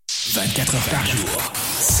24 heures par jour,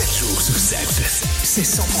 7 jours sur 7. C'est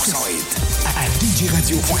 100% hit à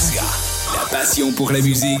djradio.ca. La passion pour la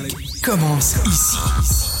musique commence ici.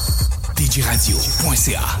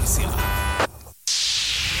 djradio.ca.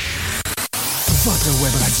 Votre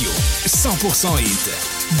web radio 100% hit.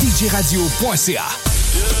 djradio.ca.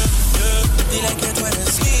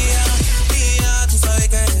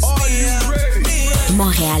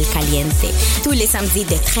 Montréal Caliente, tous les samedis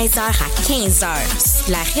de 13h à 15h.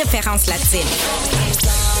 La référence latine.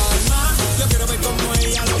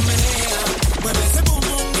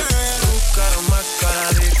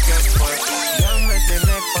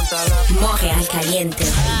 Montréal Caliente.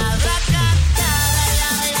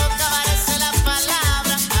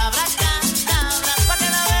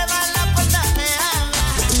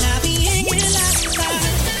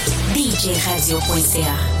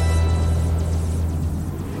 djradio.ca.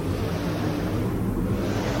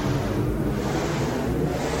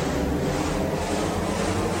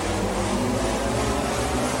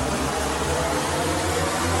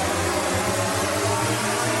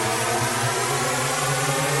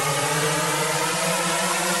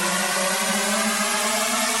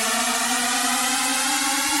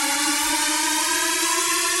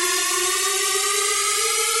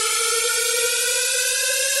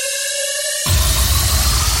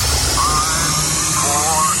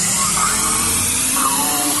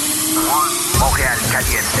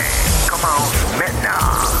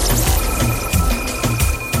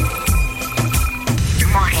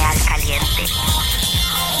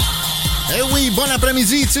 Bon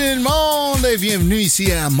après-midi tout le monde! Bienvenue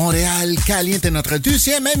ici à Montréal Caliente, notre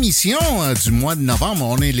deuxième émission du mois de novembre.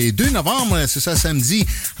 On est les 2 novembre, c'est ça, samedi,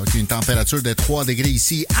 avec une température de 3 degrés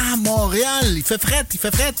ici à Montréal. Il fait fret.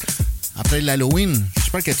 Après l'Halloween,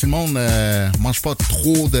 j'espère que tout le monde mange pas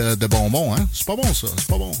trop de bonbons, hein? C'est pas bon, ça. C'est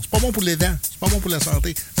pas bon pour les dents. C'est pas bon pour la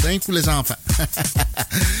santé. C'est rien que pour les enfants.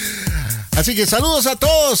 Así que saludos a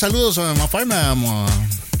todos. Saludos. Vamos a hacer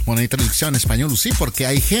una introducción en español, sí, porque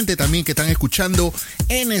hay gente también que están escuchando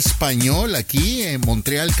en español aquí en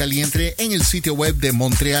Montreal Caliente, en el sitio web de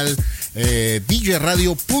Montreal,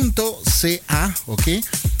 djradio.ca, ¿ok?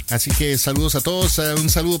 Así que saludos a todos. Un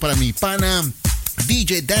saludo para mi pana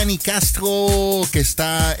DJ Danny Castro, que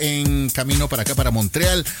está en camino para acá, para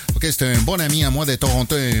Montréal. Ok, c'est un bon ami à moi de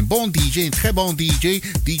Toronto, un bon DJ, un très bon DJ,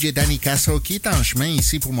 DJ Danny Castro, qui est en chemin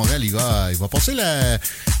ici pour Montréal. Il va passer la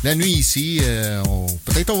nuit ici.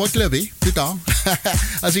 Peut-être on va clubber plus tard.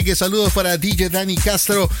 Así que saludos para DJ Danny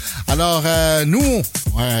Castro. Alors, nous,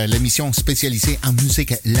 l'émission spécialisée en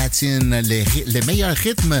musique latine, les meilleurs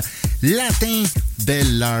rythmes latins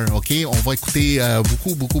de l'heure, ok? On va écouter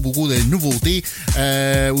beaucoup de nouveautés.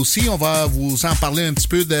 Aussi, on va vous en parler un petit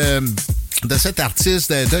peu de cet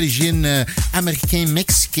artiste d'origine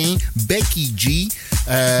américain-mexicain, Becky G,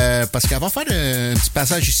 parce qu'elle va faire un petit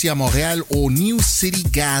passage ici à Montréal au New City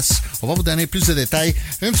Gas. On va vous donner plus de détails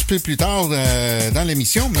un petit peu plus tard dans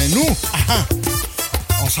l'émission, mais nous,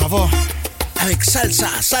 on s'en va avec salsa.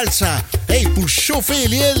 Hey, pour chauffer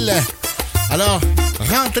l'île. Alors,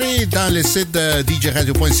 rentrez dans le site de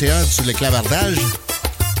djradio.ca sur le clavardage.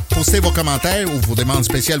 Postez vos commentaires ou vos demandes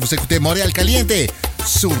spéciales. Vous écoutez Montréal Caliente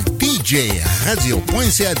sur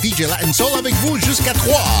djradio.ca. DJ Latin Soul avec vous jusqu'à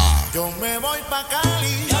 3. Yo me voy pa'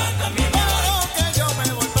 Cali. Yo también me voy. Que yo me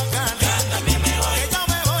voy pa' Cali. Yo también me voy. Que yo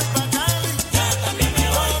me voy pa' Cali. Yo también me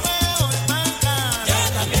voy. Yo me voy pa' Cali. Yo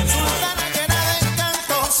también me voy. Sultana llena de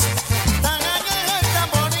encantos, tan aguerrida y tan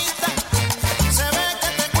bonita. Se ve que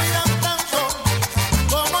te cuidan tanto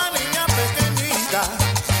como a niña pequeñita.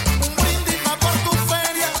 Un brindis pa' por tu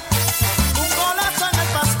feria, un golazo en el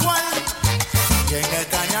Pascual y en el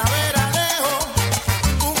Cañaveralejo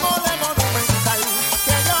un gole monumental.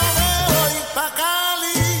 Que yo me voy pa'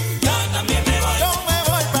 Cali. Yo también me voy. Yo me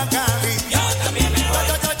voy pa' Cali. Yo también me voy.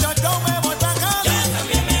 Yo me voy pa' Cali. Yo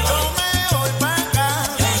también me voy. Yo me voy pa'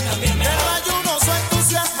 Cali. Yo también me voy. El bayuno su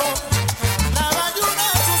entusiasmo, la bayuna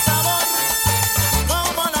su sabor,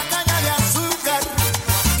 como la caña de azúcar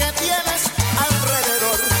que tienes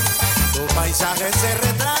alrededor. Tu paisaje se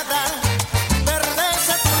retrata, verde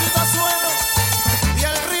ese tulido suelo y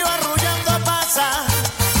el río arrullando pasa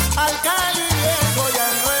al Cali viejo y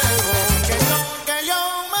al nuevo. Que yo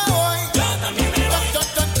me voy. Yo también me voy. Yo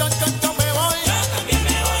me voy. Yo también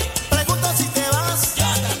me voy. Pregunto si te vas. Yo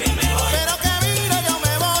también me voy. Pero que mire, yo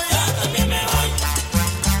me voy. Yo también me voy.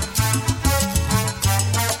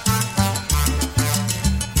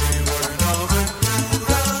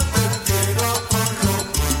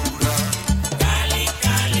 Cali, Cali.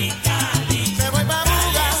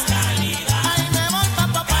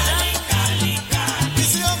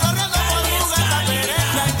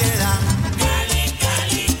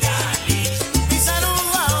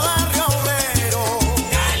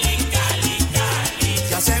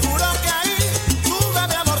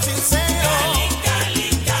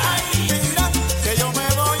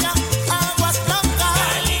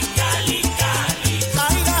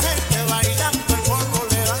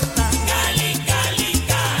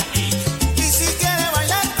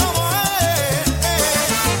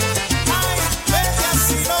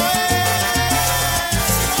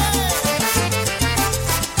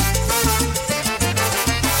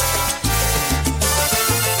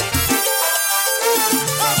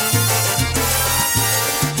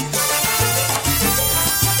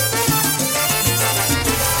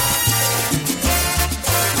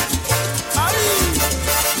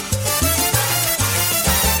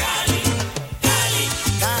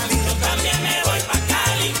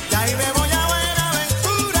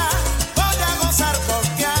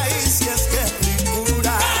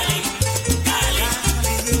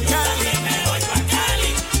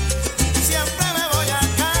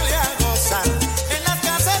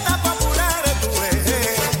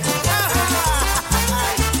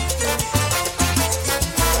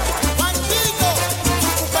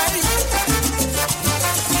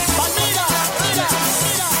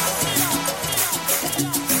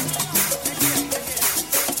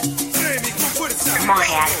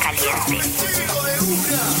 Montréal Caliente.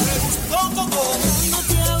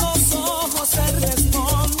 Mirándote a los ojos se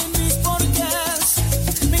responden mis porqués.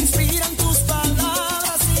 Me inspiran tus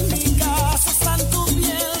palabras y mi casa está en tu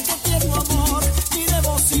piel. Tu tierno amor, mi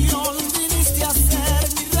devoción. Viniste a ser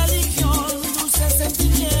mi religión, mi dulce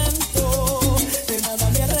sentimiento. De nada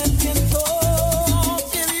me arrepiento.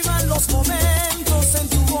 Que vivan los momentos en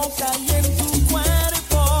tu boca y en tu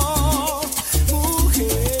cuerpo,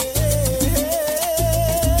 mujer.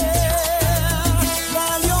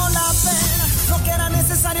 Valió la pena lo que era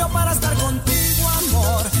necesario para estar contigo,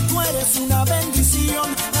 amor. Tú eres una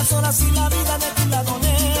bendición. Las horas y la vida de tu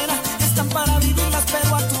ladonera están para vivirlas,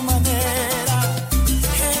 pero a tu manera.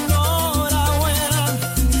 Enhorabuena,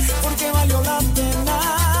 porque valió la pena.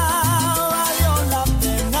 Valió la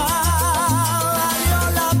pena. Valió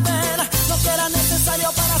la pena lo que era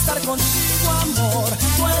necesario para estar contigo, amor.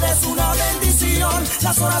 Tú eres una bendición.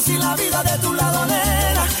 Las horas y la vida de tu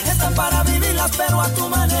ladonera están para vivirlas, pero a tu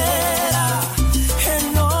manera.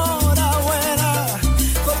 Enhorabuena,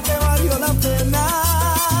 porque valió la pena.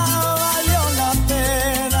 Valió la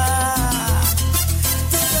pena.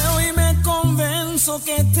 Te veo y me convenzo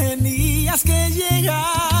que tenías que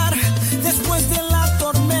llegar. Después de la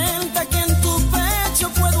tormenta que en tu pecho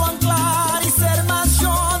puedo anclar y ser más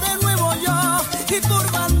yo, de nuevo yo. Y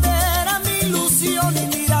por bandera mi ilusión. Y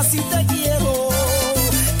mira si te quiero,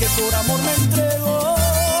 que por amor me entrego.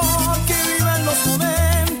 Que vivan los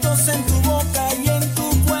momentos en tu boca y en tu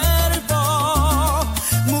cuerpo,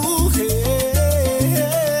 mujer.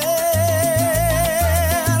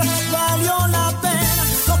 Valió la pena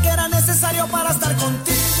lo que era necesario para estar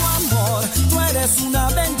contigo, amor. Tú eres una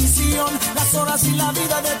bendición. Las horas y la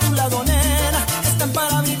vida de tu ladonera están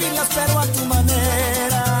para vivirlas, pero a tu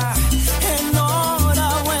manera.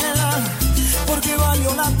 Enhorabuena, porque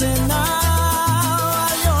valió la pena.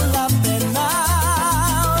 Valió la pena.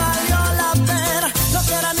 Valió la pena lo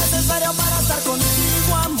que era necesario para estar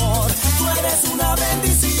contigo, amor. Tú eres una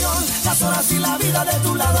bendición. Las horas y la vida de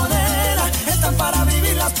tu ladonera están para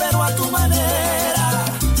vivirlas, pero a tu manera.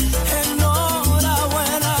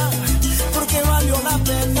 Enhorabuena, porque valió la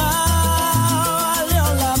pena.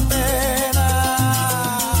 Valió la pena.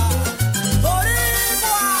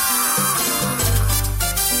 ¡Boricua!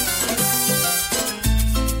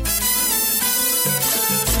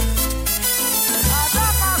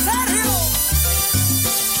 ¡Ataca, Sergio!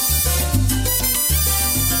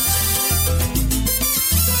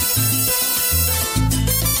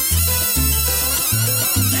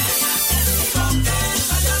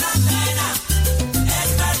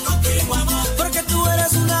 Porque tú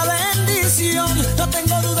eres una bendición. No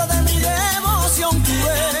tengo duda de mi devoción. Tú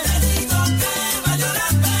eres. Te digo que valió la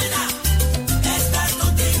pena estar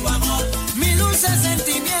contigo, amor. Mi dulce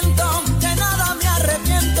sentimiento, de nada me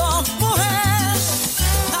arrepiento, mujer.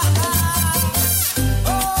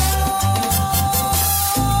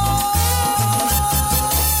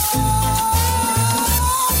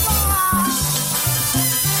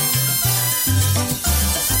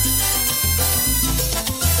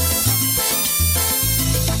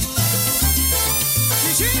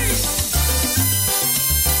 Chichi,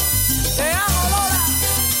 te amo, Lola.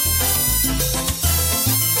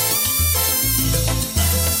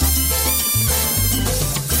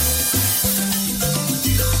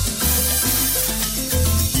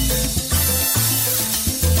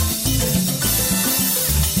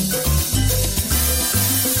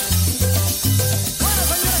 Bueno,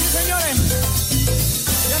 señoras y señores,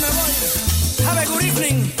 ya me voy. Have a good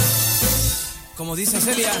evening. Como dice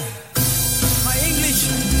Celia, my English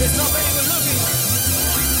is not very good looking.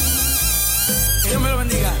 Que Dios me lo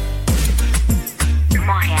bendiga.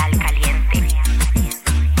 Montréal Caliente.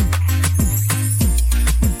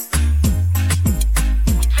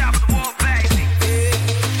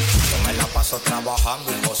 Yo me la paso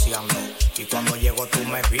trabajando y goceando. Y cuando llego tú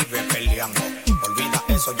me vives peleando. Olvida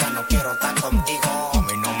eso, ya no quiero estar contigo. A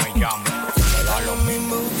mí no me llames, me da lo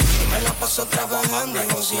mismo. Yo me la paso trabajando y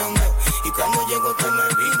goceando. Y cuando llego tú me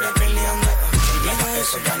vives peleando. Olvida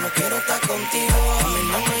eso, ya no quiero estar contigo. A mí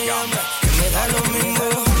no me llames, que me da lo mismo.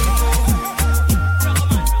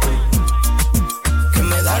 Que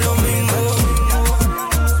me da lo mismo.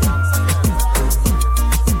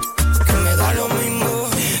 Que me da lo mismo.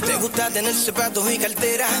 Te gusta tener zapatos y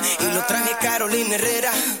cartera y los traje Carolina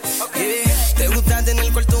Herrera. Yeah. Te gusta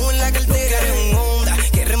tener cuarto en la cartera. Eres un Honda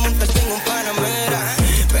que remonta en un Panamera.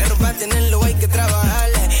 Pero para tenerlo hay que trabajar.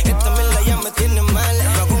 Esta mierda ya me tiene mal.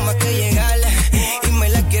 No hago más que llegar y me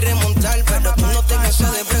la quiere montar, pero tú no te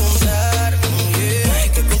cansas de preguntar.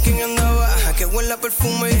 Yeah. Que con quién andaba, a qué huele a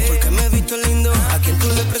perfume, porque me he visto lindo, a quién tú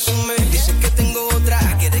le presumes. Dices que tengo otra,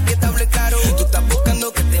 quieres que te hable caro. Tú estás buscando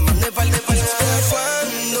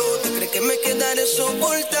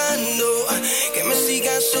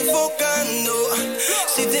sofocando.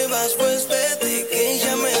 Si te vas, pues vete, que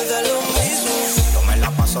ya me da lo mismo. Yo me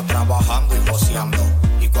la paso trabajando y voceando,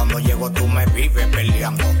 y cuando llego tú me vives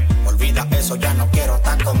peleando. Olvida eso, ya no quiero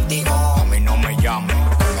estar contigo. A mí no me llames,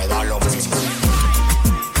 me da lo mismo.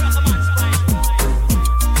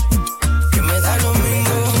 Que me da lo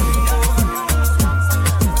mismo.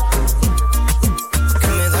 Que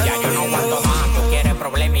me da Ya lo yo no mismo. aguanto más, tú quieres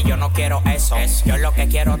problemas y yo no quiero eso. Yo lo que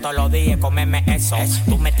quiero todos los días es comerme eso.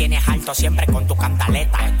 Tú me tienes alto siempre con tu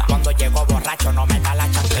cantaleta. Cuando llego borracho no me da la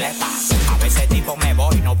chancleta. A veces digo me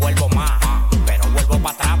voy, no vuelvo más, pero vuelvo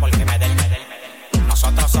para atrás porque me del.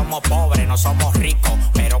 Nosotros somos pobres, no somos ricos,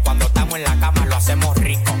 pero cuando estamos en la cama lo hacemos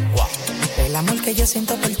rico. Wow. El amor que yo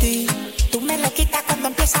siento por ti, tú me lo quitas cuando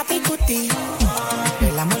empiezas a discutir.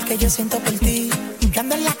 El amor que yo siento por ti, yo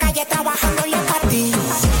ando en la calle trabajando y es para ti.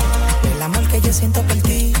 El amor que yo siento por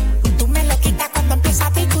ti, tú me lo quitas cuando empiezas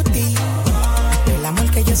a discutir. El amor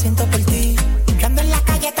que yo siento por ti, yo ando en la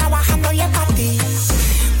calle trabajando y es para ti.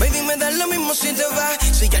 Baby, me da lo mismo si te vas,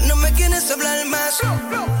 si ya no me quieres hablar más.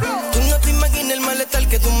 Tú no te imaginas el malestar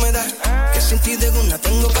que tú me das, que sin ti de una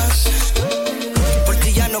tengo paz. Por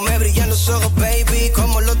ti ya no me brillan los ojos, baby,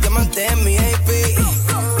 como los diamantes en mi AP.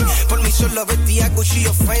 Por mí solo vestía Gucci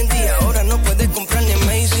o Fendi, ahora no puedes comprar ni en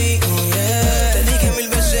Macy. Yeah. Te dije 1000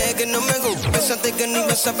 veces que no me gusta, pensaste que no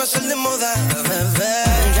ibas a pasar de moda, bebé.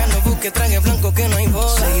 Ya no busques traje blanco que no hay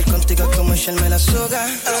boda. Seguir contigo es como echarme la soga.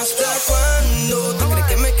 ¿Hasta cuándo tú crees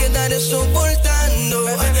que me quedaré soportando?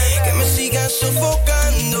 Que me sigas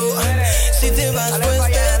sofocando. Si te vas, pues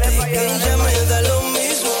vete, que ya me da lo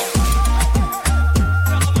mismo.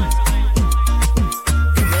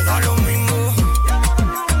 Que me da lo mismo.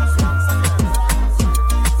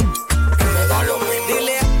 Que me da lo mismo.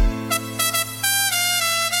 Dile.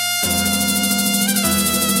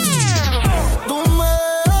 Tú me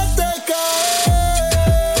dejaste caer,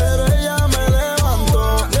 pero ella me levantó.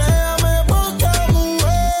 Déjame poca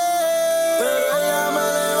mujer, pero ella me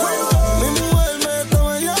levantó. Mi mujer me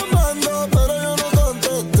estaba llamando, pero yo no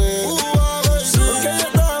contesté. Porque ella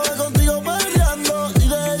estaba contigo peleando y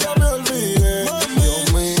de ella me olvidé. Dios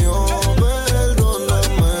mío,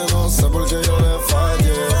 perdóname, no sé por qué yo le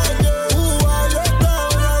fallé. Yo estaba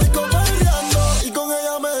en la disco peleando y con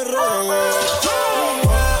ella me regué.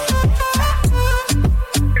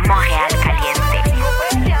 Montréal Caliente.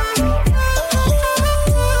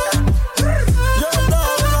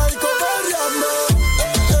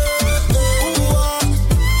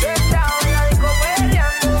 Yo estaba en la disco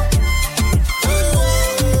perreando.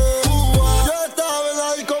 Yo estaba en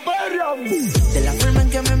la disco perreando. De la forma en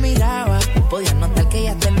que me miraba, podía notar que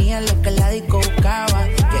ella tenía lo que la disco buscaba.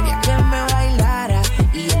 Quería que me bailara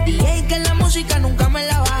y el DJ que la música nunca me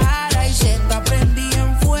la bajara. Y se está prendida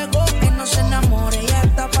en fuego, que no se enamore, ella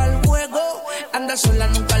está para el juego. Anda sola,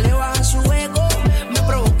 nunca le baja su ego. Me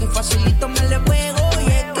provoca y facilito me le pego.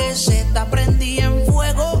 Y es que se está prendida en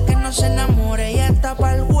fuego, que no se enamore, ella está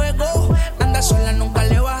para el juego. Anda sola, nunca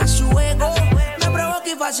le baja su ego. Me provoca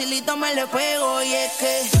y facilito me le pego. Y es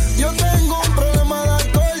que Yo tengo un problema de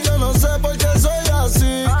alcohol, yo no sé por qué soy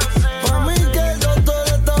así. Pa' mí que el doctor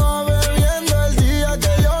estaba bebiendo el día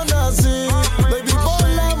que yo nací. Baby,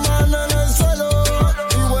 pon la mano en el suelo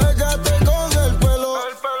y huégate con el pelo.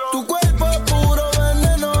 Tu cuerpo es puro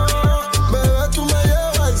veneno, bebé, tú me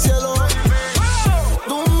llevas al cielo.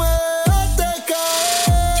 Tú me dejaste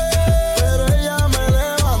caer, pero ella me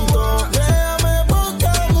levantó. Déjame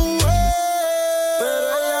poca mujer, pero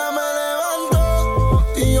ella me levantó.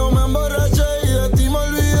 Y yo me emborraché.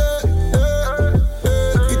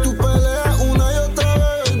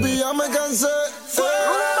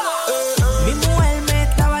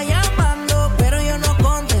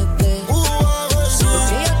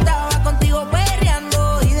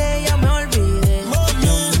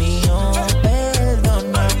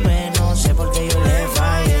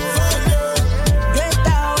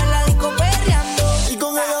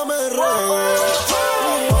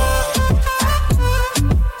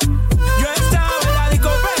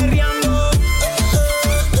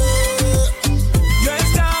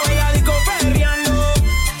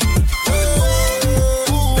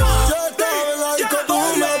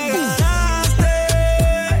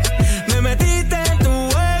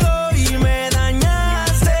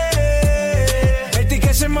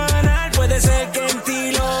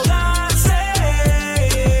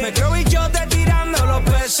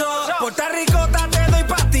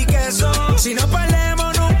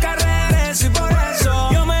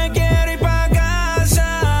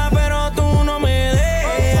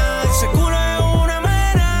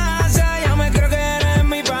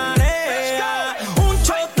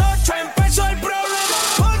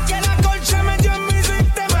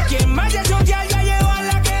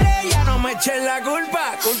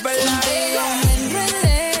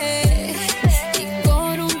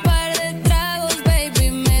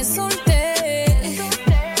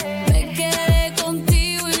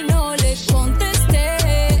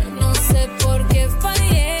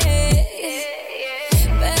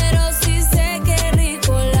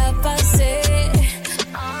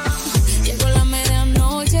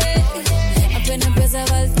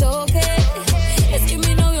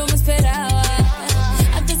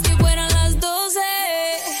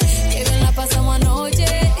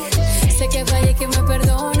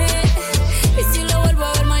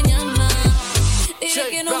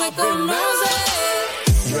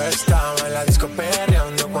 Estaba en la disco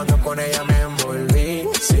perreando cuando con ella me envolví.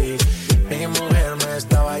 Sí, mi mujer me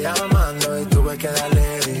estaba llamando y tuve que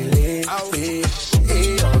darle delete.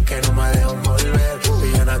 Y yo que no me dejo envolver,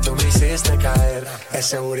 villana, tú me hiciste caer.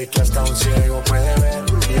 Ese booty que hasta un ciego puede ver,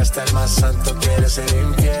 y hasta el más santo quiere ser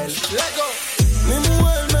infiel. Mi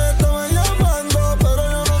mujer me estaba llamando, pero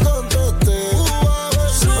yo no contesté.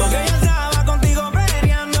 Porque ella estaba contigo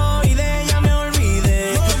peleando y de ella me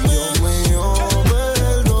olvidé. Dios mío,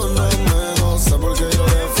 perdóname, no sé por qué yo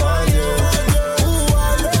le fallé.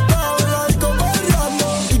 Yo estaba en la disco perreando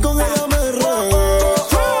y con ella me enredé.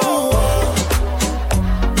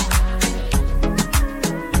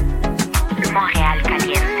 Montréal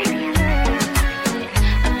caliente.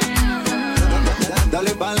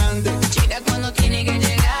 Dale pa'lante, Llega cuando tiene que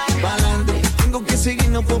llegar. pa'lante. Tengo que seguir,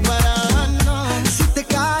 no puedo parar. No. Si te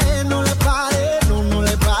caes, no le pares, no, no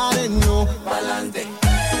le pares, no. Pa'lante.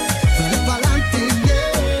 Dale pa'lante,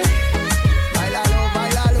 yeah. Báilalo,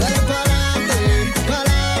 báilalo. Dale pa'lante,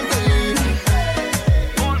 pa'lante.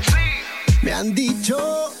 Me han dicho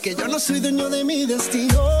que yo no soy dueño de mi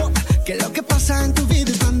destino, que lo que pasa en tu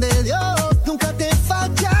vida es plan de Dios. Nunca te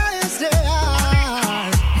falla, es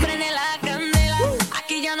real. Prende la candela,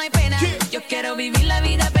 aquí ya no hay pena. Yo quiero vivir la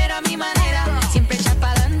vida pero a mi manera. Siempre echa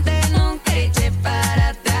para adelante, nunca eche para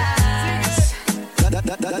atrás.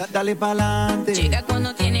 Dale pa'lante, Llega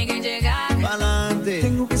cuando tiene que llegar. pa'lante.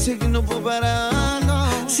 Tengo que seguir, no puedo parar,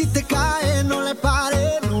 no. Si te caes, no le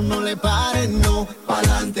pares, no, no le pares, no.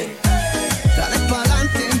 Pa'lante. Dale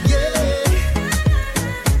pa'lante, yeah.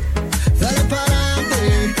 Dale pa'lante,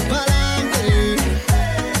 pa'lante.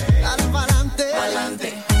 Dale pa'lante, pa'lante.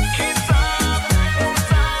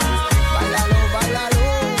 Báilalo, báilalo.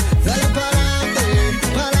 Dale pa'lante,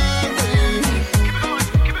 pa'lante.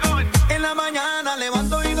 En la mañana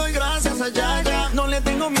levanto y doy gracias a Yaya. No le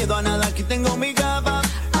tengo miedo a nada, aquí tengo mi capa.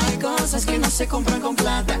 Hay cosas que no se compran con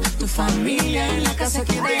plata. Tu familia en la casa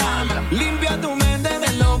que te ama. Limpia tu mente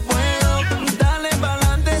de no puedo. Dale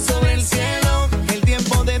pa'lante sobre el cielo. El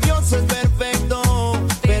tiempo de Dios es perfecto,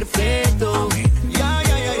 perfecto. Ya,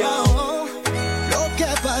 ya, ya, ya. Lo que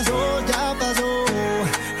pasó, ya pasó.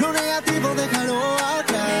 Lo negativo, déjalo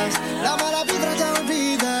atrás. La mala vibra ya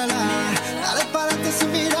olvídala. Dale pa'lante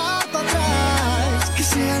sin mirar para atrás. Que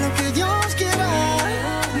sea lo que Dios quiera.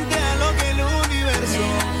 Deja lo que el universo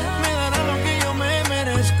me dará lo que yo me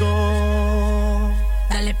merezco.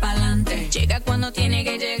 Dale pa'lante. Llega cuando tiene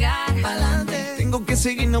que llegar. Pa'lante. Tengo que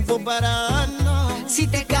seguir, no puedo parar, no. Si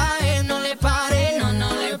te caes, no le pares, no, no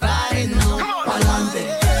le pares, no. Pa'lante.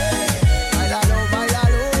 Báilalo,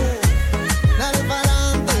 báilalo. Dale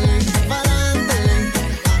pa'lante, pa'lante.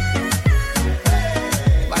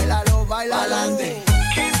 Báilalo, báilalo. Pa'lante.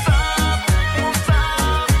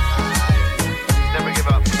 Never give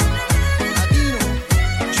up. Latino.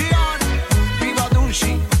 Gian, Viva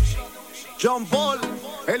Dulci. John Paul,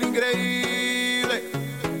 el increíble.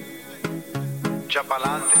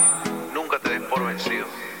 Chapalante, nunca te des por vencido.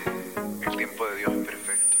 El tiempo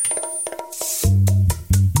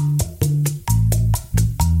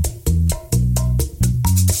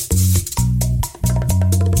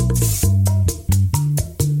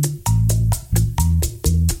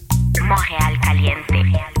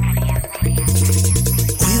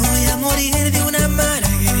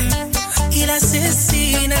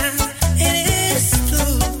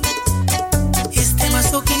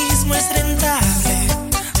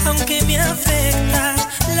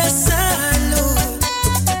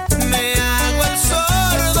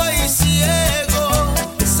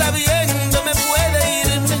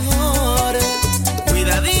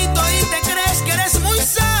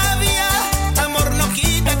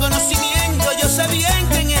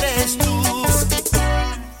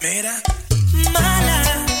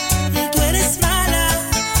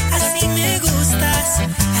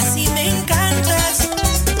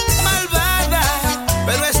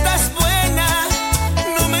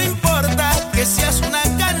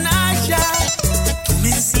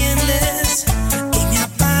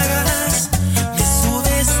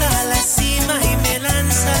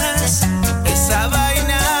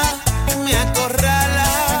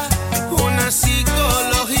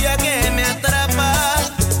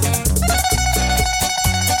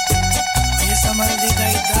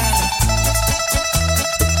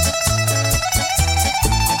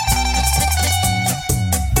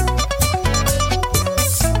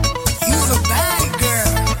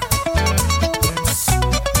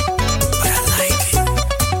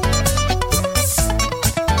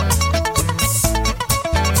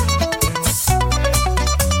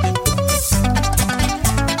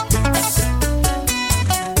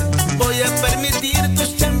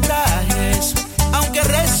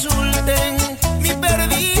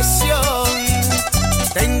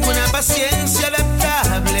paciencia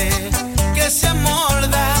adaptable que se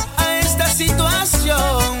amolda a esta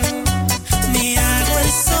situación. Me hago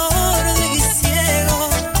el sordo y ciego,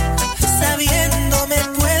 sabiendo me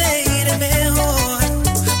puede ir mejor.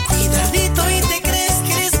 Cuidadito y te crees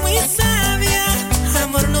que eres muy sabia.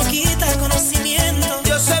 Amor no quita conocimiento.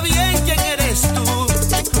 Yo sé bien quién eres tú.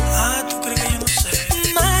 Ah, ¿tú crees que yo no sé?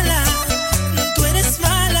 Mala, tú eres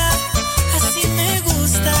mala. Así me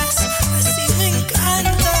gustas, así me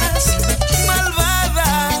encantas.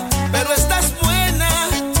 Malvada, pero estás buena.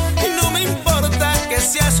 Y no me importa que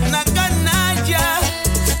seas una canalla.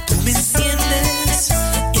 Tú me enciendes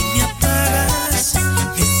y me apagas.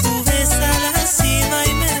 Me subes a la cima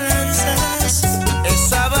y me lanzas.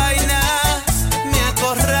 Esa vaina me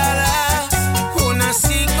acorrala. Una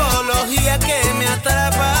psicología que me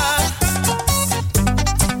atrapa.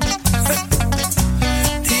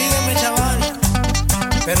 Dígame, chaval.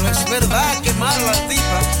 Pero es verdad que malo la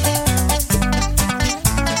tipa.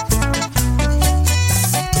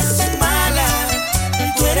 Mala,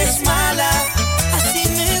 tú eres mala. Así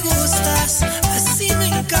me gustas, así me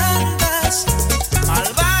encantas.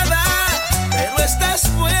 Malvada, pero estás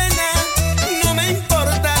buena. No me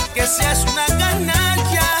importa que seas una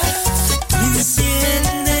canalla. Me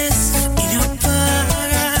enciendes y me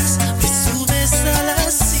apagas. Me subes a la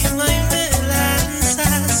cima y me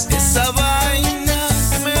lanzas. Esa vaina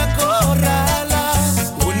me acorrala.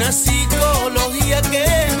 Una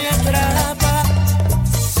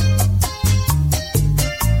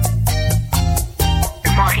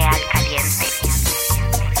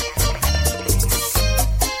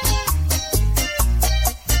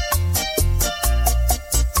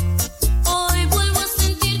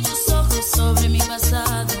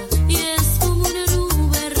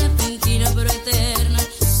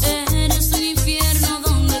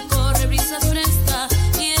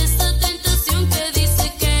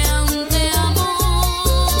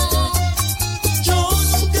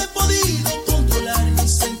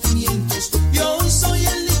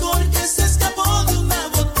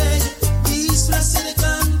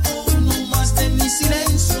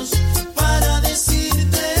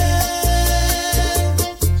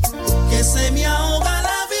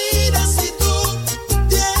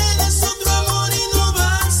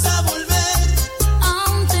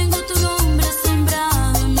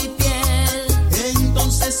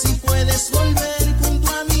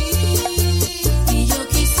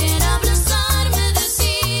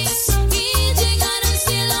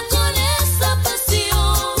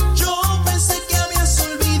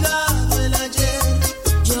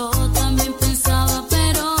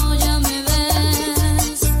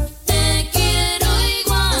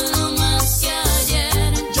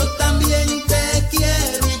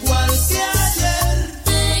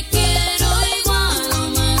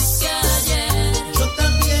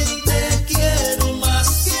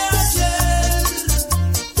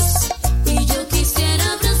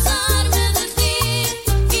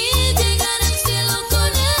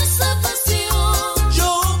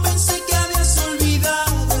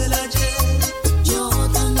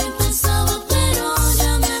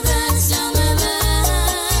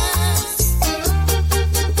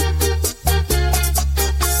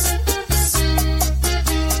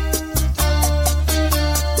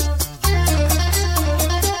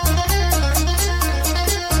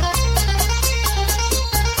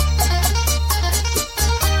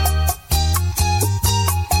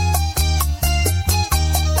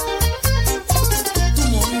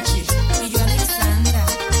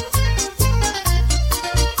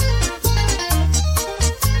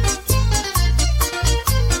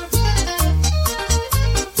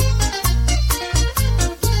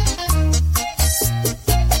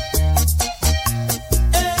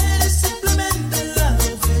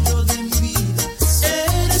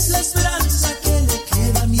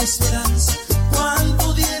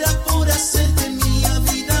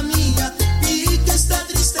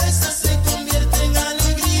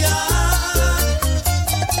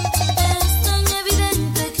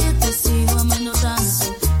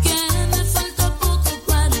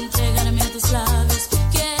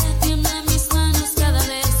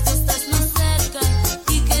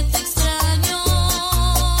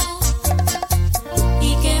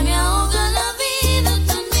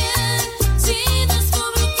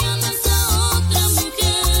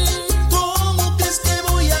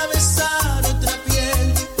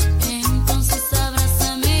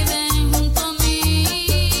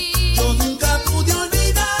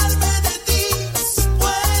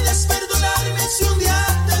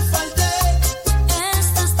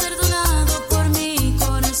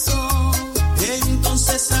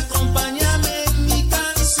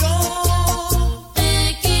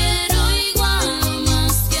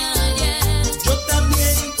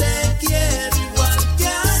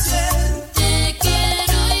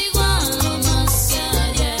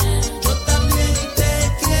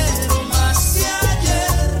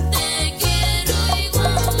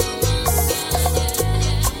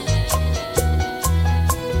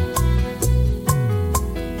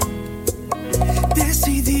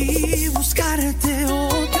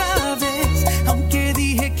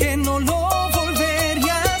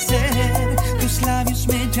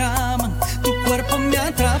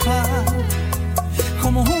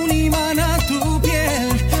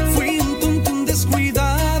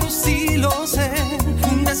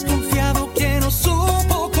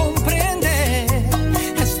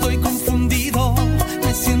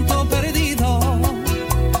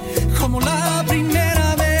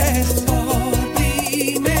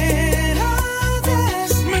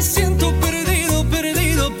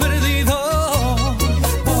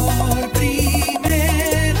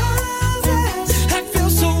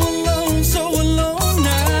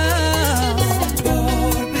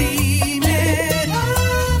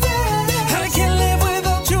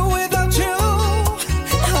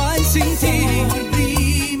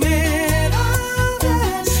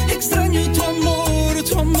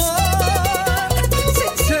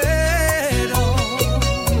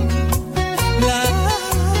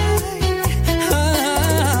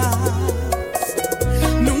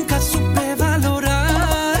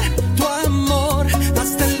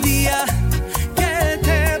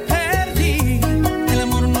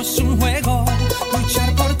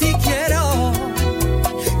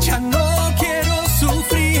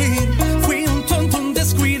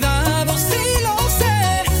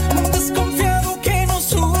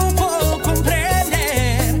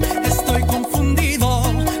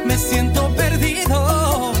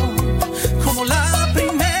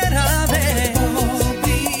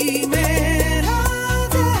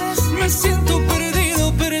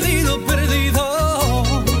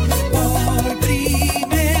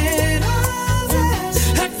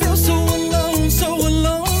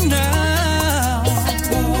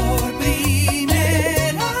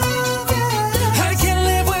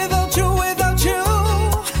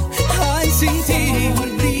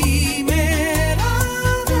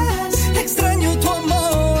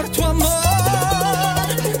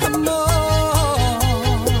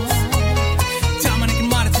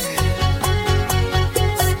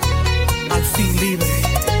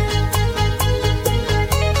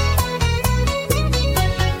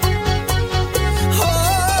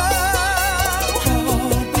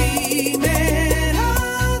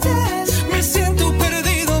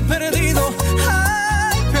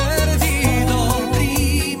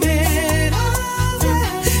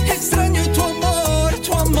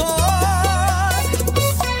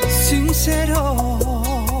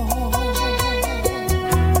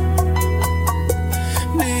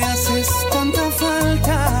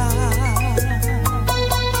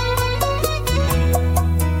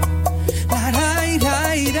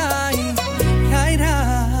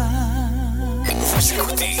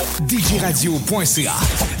écoutez DJRadio.ca.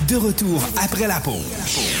 De retour après la pause.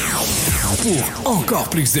 Pour encore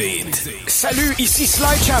plus de hits. Salut, ici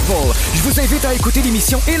Sly Chapel. Je vous invite à écouter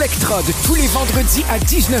l'émission Electrode tous les vendredis à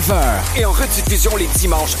 19h et en rediffusion les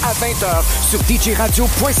dimanches à 20h sur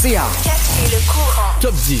DJRadio.ca. Captez le courant.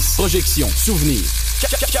 Top 10, projection, souvenirs.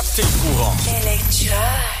 Captez le courant. Electra.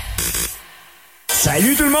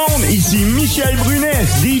 Salut tout le monde, ici Michel Brunet,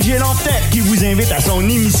 DJ Lamptech, qui vous invite à son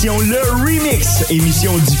émission Le Remix,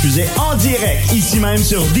 émission diffusée en direct, ici même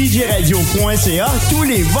sur djradio.ca, tous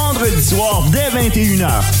les vendredis soirs dès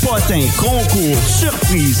 21h. Potins, concours,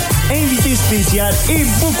 surprises, invités spéciaux et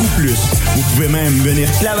beaucoup plus. Vous pouvez même venir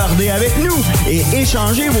clavarder avec nous et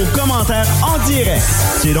échanger vos commentaires en direct.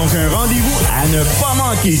 C'est donc un rendez-vous à ne pas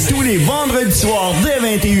manquer tous les vendredis soirs dès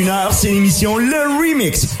 21h, c'est l'émission Le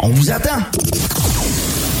Remix. On vous attend!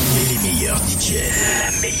 Les meilleurs DJ,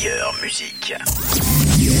 la meilleure musique.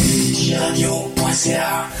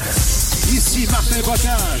 DJRadio.ca. Ici Martin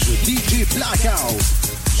Bocage, DJ Blackout.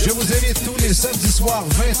 Je vous invite tous les samedis soirs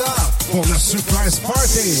 20h pour le Surprise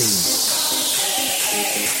Party.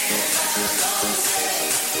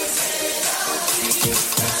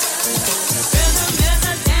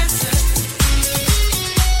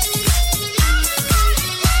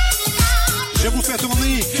 Je vous fais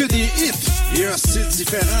tourner que des hits et un style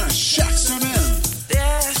différent chaque semaine.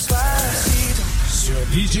 Sur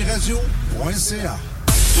DJRadio.ca.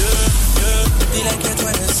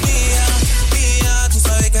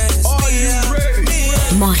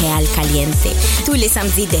 Montréal Caliente. Tous les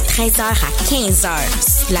samedis de 13h à 15h.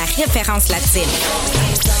 La référence latine.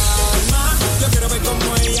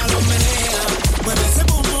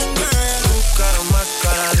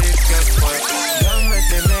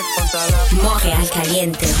 Montréal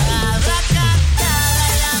Caliente.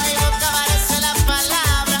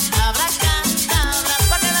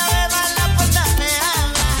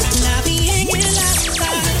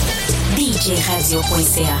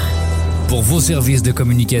 DJRadio.ca. Pour vos services de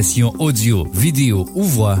communication audio, vidéo ou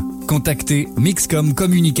voix, contactez Mixcom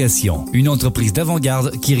Communication, une entreprise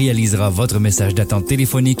d'avant-garde qui réalisera votre message d'attente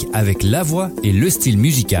téléphonique avec la voix et le style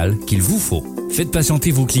musical qu'il vous faut. Faites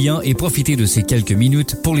patienter vos clients et profitez de ces quelques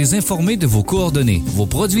minutes pour les informer de vos coordonnées, vos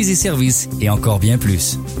produits et services et encore bien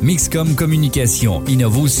plus. Mixcom Communication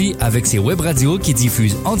innove aussi avec ses web radios qui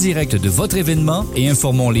diffusent en direct de votre événement et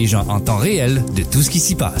informons les gens en temps réel de tout ce qui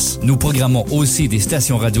s'y passe. Nous programmons aussi des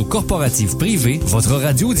stations radio corporatives privées. Votre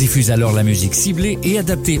radio diffuse alors la musique ciblée et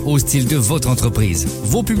adaptée au style de votre entreprise,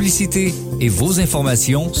 vos publicités et vos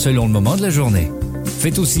informations selon le moment de la journée.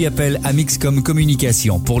 Faites aussi appel à Mixcom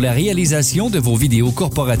Communication pour la réalisation de vos vidéos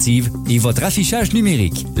corporatives et votre affichage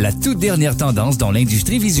numérique, la toute dernière tendance dans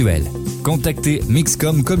l'industrie visuelle. Contactez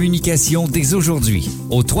Mixcom Communication dès aujourd'hui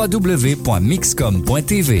au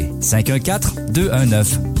www.mixcom.tv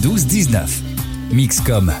 514-219-1219.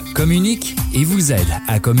 Mixcom communique et vous aide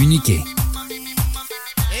à communiquer.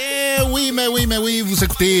 Mais oui, vous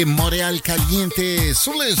écoutez Montréal Caliente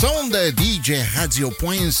sur les ondes de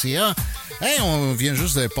DJRadio.ca. Hey, on vient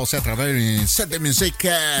juste de passer à travers une set de musique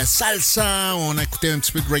salsa. On a écouté un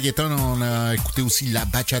petit peu de reggaeton. On a écouté aussi la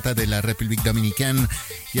bachata de la République dominicaine.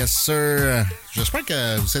 Yes, sir. J'espère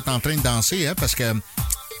que vous êtes en train de danser, hein, parce que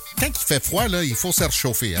quand il fait froid, là, il faut se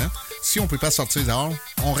réchauffer. Hein. Si on peut pas sortir dehors,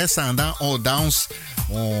 on reste en dedans, on danse,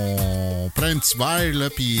 on prend un petit verre, là,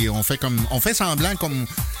 puis on fait semblant comme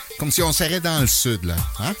si on serait dans le sud, là.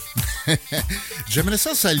 Hein? J'aimerais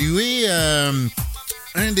ça saluer un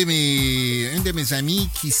de mes amis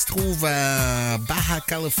qui se trouve à Baja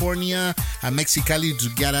California, à Mexicali du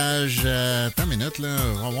garage. Attends une minute, là.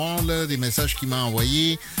 On va voir là, des messages qu'il m'a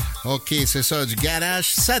envoyés. OK, c'est ça, du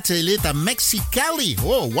garage satellite à Mexicali.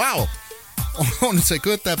 Oh, wow! On nous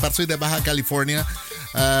écoute à partir de Baja California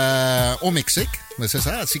au Mexique. C'est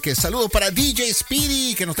ça, así que saludos para DJ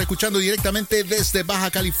Speedy, que nos está escuchando directamente desde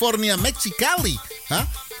Baja California, Mexicali, ¿ah?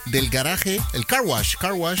 Del garaje, el car wash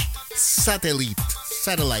satellite.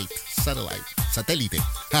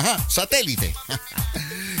 Ajá, satélite.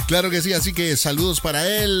 Claro que sí, así que saludos para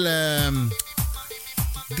él,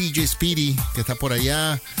 DJ Speedy, que está por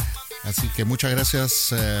allá. Así que muchas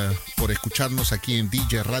gracias por escucharnos aquí en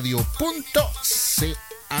djradio.ca.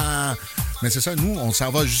 Mais c'est ça, nous, on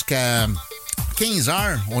s'en va jusqu'à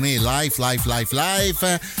 15h. On est live.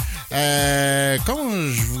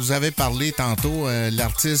 Comme je vous avais parlé tantôt,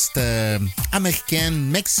 l'artiste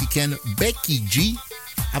mexicaine Becky G,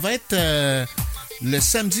 elle va être le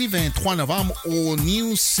samedi 23 novembre au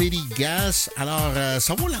New City Gas. Alors,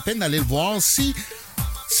 ça vaut la peine d'aller le voir. Si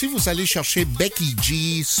vous allez chercher Becky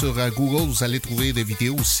G sur Google, vous allez trouver des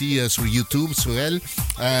vidéos aussi sur YouTube sur elle.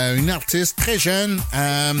 Une artiste très jeune.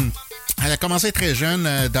 Elle a commencé très jeune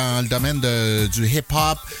dans le domaine du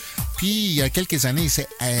hip-hop. Puis, il y a quelques années,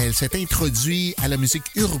 elle s'est introduite à la musique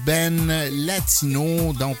urbaine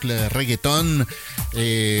latino, donc le reggaeton.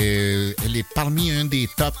 Et elle est parmi un des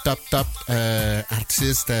top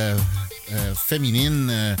artistes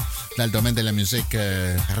féminines dans le domaine de la musique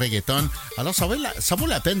reggaeton. Alors, ça vaut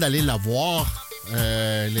la peine d'aller la voir.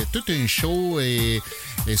 Elle est toute une show et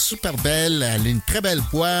est super belle. Elle a une très belle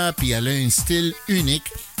voix, puis elle a un style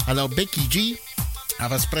unique. Alors, Becky G, elle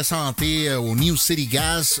va se présenter au New City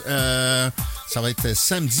Gas. Ça va être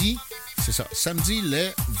samedi. C'est ça, samedi le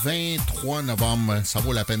 23 novembre. Ça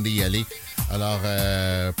vaut la peine d'y aller. Alors,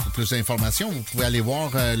 pour plus d'informations, vous pouvez aller voir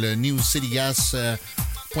le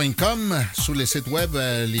newcitygas.com. Sur le site web,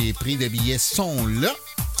 les prix des billets sont là.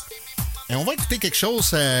 Et on va écouter quelque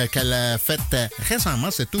chose qu'elle a fait récemment.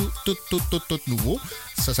 C'est tout nouveau.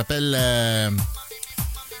 Ça s'appelle...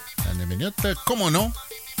 une minute. Comme on nom.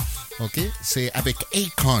 OK? C'est avec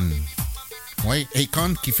Akon. Oui,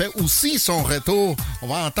 Akon qui fait aussi son retour. On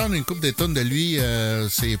va entendre une couple de tonnes de lui.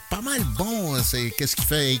 C'est pas mal bon. Qu'est-ce qu'il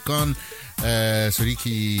fait, Akon? Celui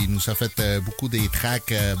qui nous a fait beaucoup des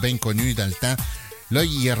tracks bien connus dans le temps. Là,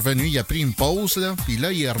 il est revenu, il a pris une pause, là, puis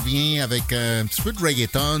là, il revient avec un petit peu de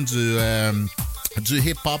reggaeton, du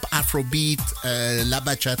hip-hop, afrobeat, la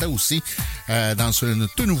bachata aussi, dans ce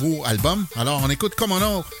tout nouveau album. Alors, on écoute comme on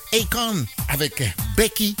a Akon avec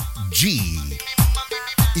Becky G.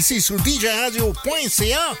 Ici sur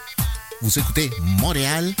DJRadio.ca, vous écoutez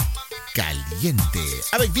Montréal Caliente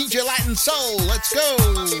avec DJ Latin Soul. Let's go!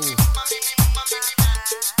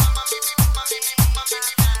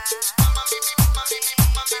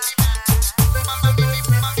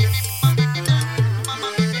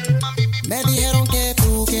 Me dijeron que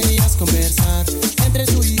tú querías conversar. Entre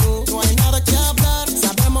tú y yo no hay nada que hablar.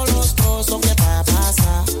 Sabemos los dos lo que va a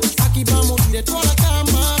pasar. Aquí vamos directo a la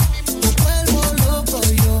cama. Tu cuerpo loco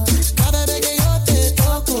yo. Cada vez que yo te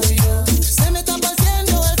toco yo. Se me está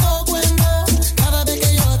partiendo el coco en dos. Cada vez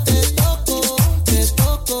que yo te toco.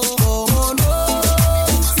 ¿Cómo no?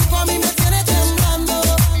 Si tú a mí me tienes temblando.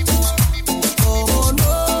 ¿Cómo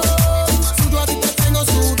no? Si tú a ti te tengo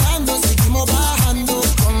sudando. Seguimos bajando.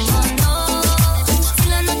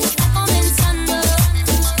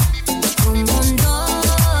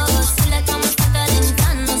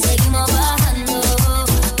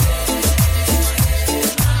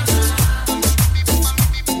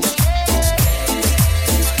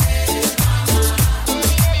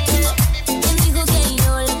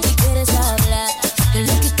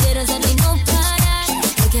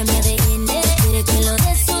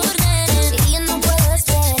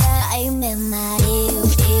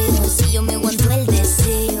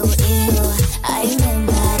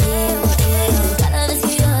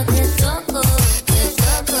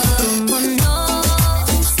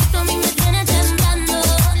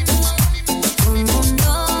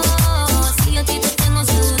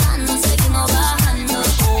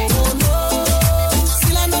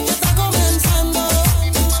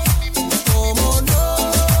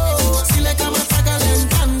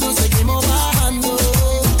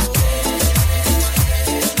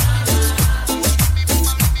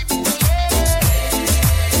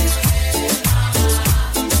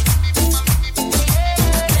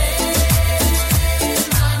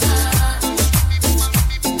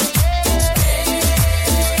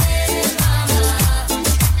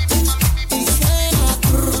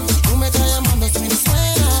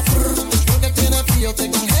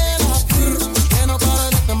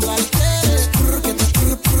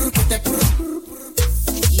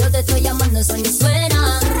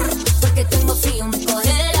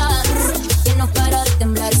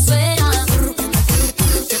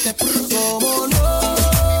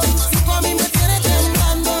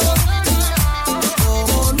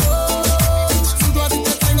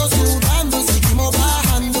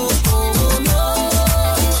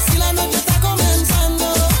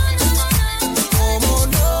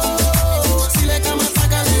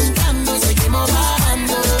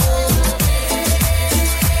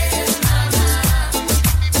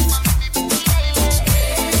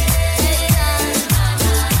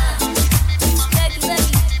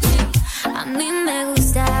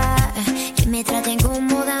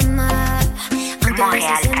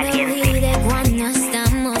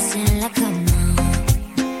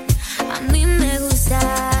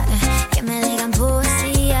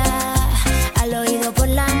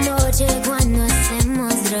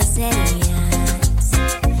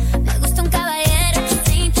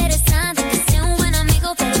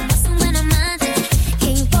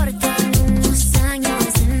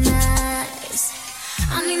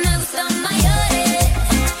 A mí me gustan mayores,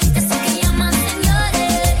 eso que llaman señor.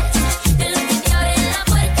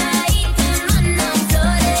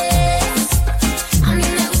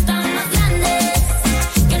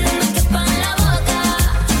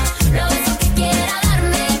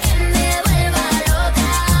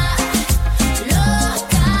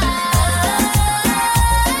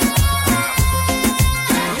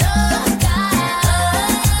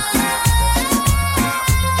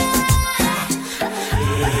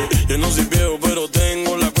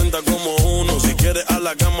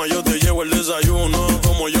 la cama yo te llevo el desayuno,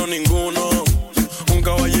 como yo ninguno. Un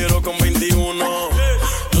caballero con 21.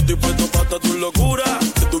 Yo estoy puesto para tu locura.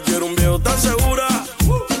 Si tú quieres un viejo, ¿estás segura?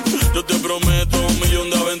 Yo te prometo 1,000,000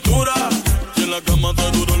 de aventuras. Y en la cama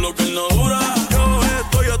te duro lo que él no dura. Yo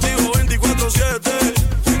estoy activo 24/7.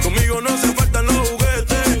 Conmigo no se faltan los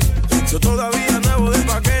juguetes. Yo todavía nuevo de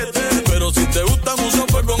paquete. Pero si te gustan mucho,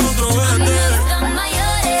 pues con otro vete.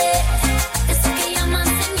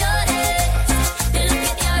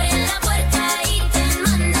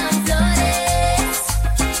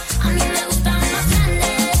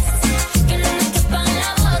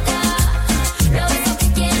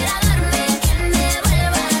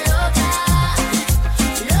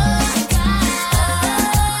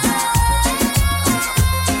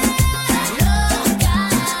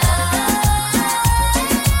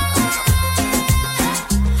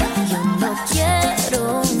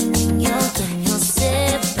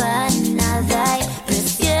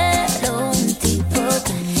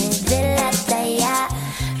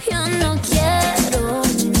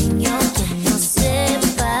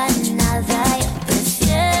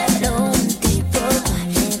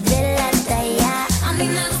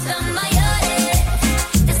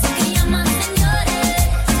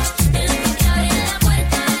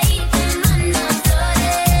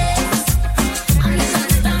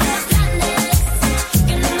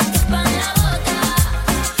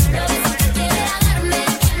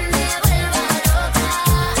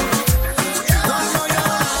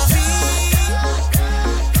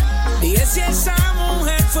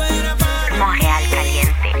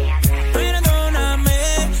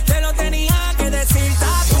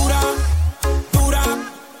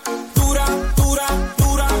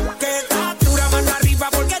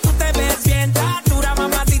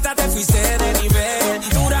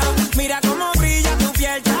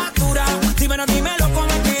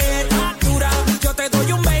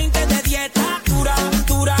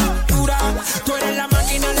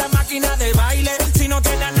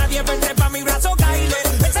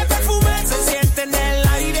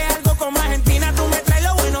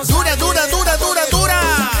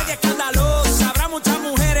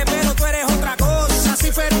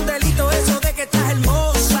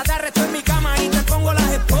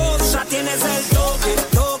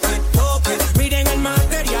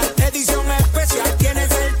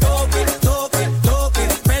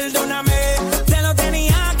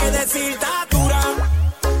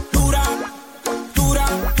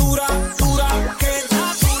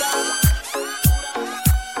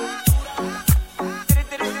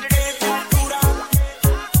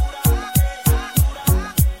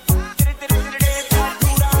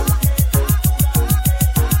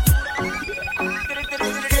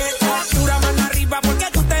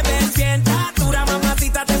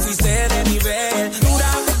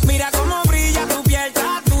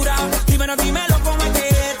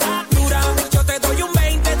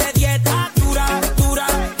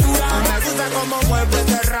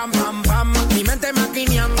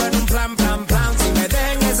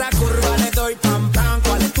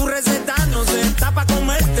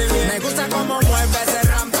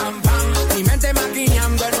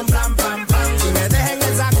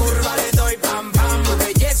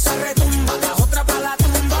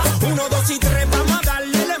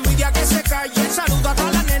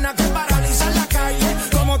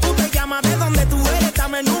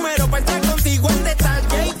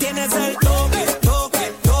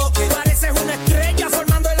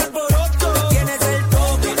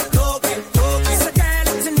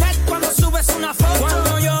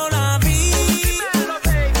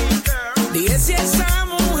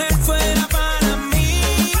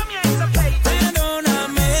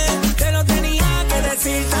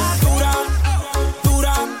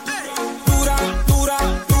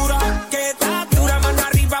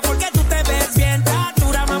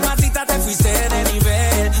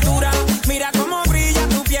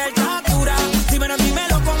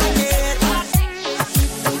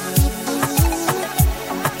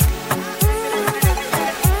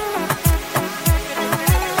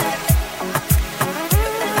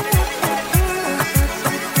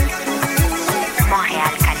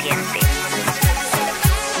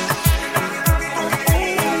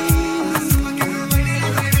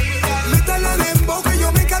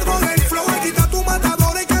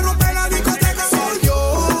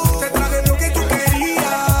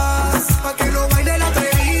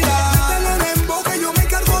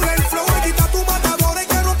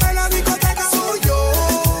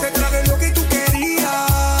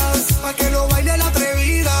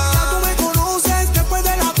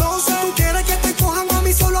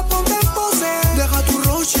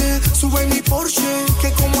 Porsche,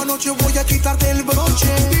 que como anoche voy a quitarte el broche. noche.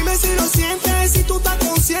 Dime si lo sientes, si tú estás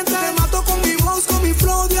consciente. Te mato con mi voz, con mi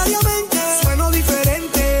flow diariamente. Sueno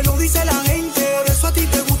diferente, lo dice la gente. Por eso a ti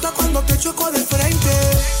te gusta cuando te choco de frente.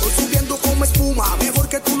 Voy subiendo como espuma, mejor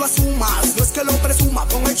que tú lo asumas. No es que lo presuma,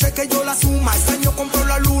 con el cheque yo la suma. Este año compro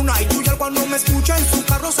la luna y tú ya cuando me escucha en su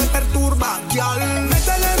carro se perturba. Yal,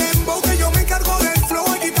 métele dembow que yo me encargo del flow.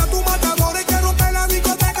 Y quita tu matadores que rompe la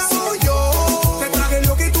discoteca. Soy yo, te traje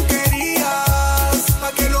lo que tú querías,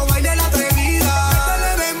 pa' que lo baile la atrevida.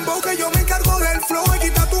 Métele dembow que yo me encargo del flow. Y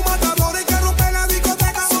quita tu matadores que rompe la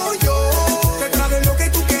discoteca. Soy yo, te traje lo que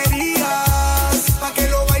tú querías, pa' que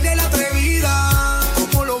lo baile la atrevida.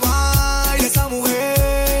 Como lo baila esa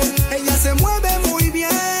mujer, ella se mueve muy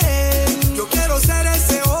bien. Yo quiero ser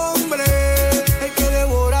ese hombre, el que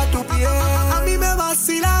devora tu piel. A mí me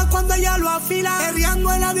vacila cuando ella lo afila.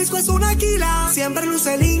 Perreando en la disco es una quila. Siempre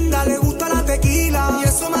luce linda, le gusta la tequila. Y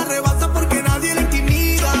eso me arrebata porque nadie le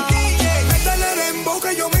intimida. Métele dembow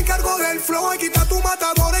que yo me encargo del flow. Y quita tu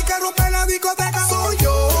matadores que rompe la discoteca. Soy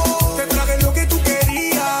yo, te traje lo que tú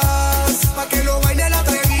querías, pa' que lo baile la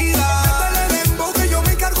atrevida. Métele dembow que yo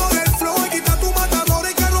me encargo del flow. Y quita tu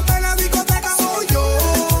matadores que rompe la discoteca. Soy yo,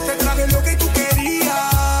 te traje lo que tú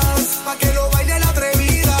querías, pa' que lo baile la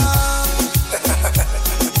atrevida.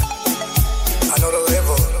 Another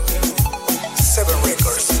level, 7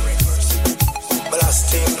 Records,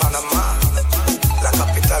 Blasting Panamá, la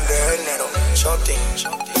capital de género, Shotting.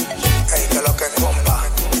 Ey, que lo que compa,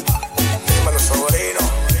 dímelo sobrino.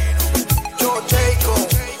 Yo Jacob,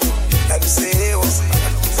 MC Evos,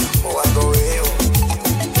 jugando vivo.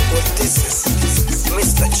 Well, this is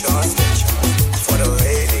Mr. John, for the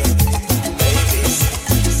lady, ladies.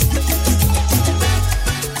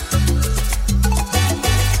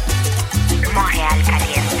 Montréal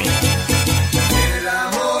Caliente. El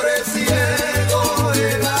amor es ciego,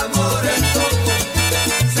 el amor es loco.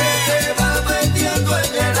 Se te va metiendo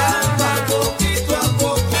en el alma poquito a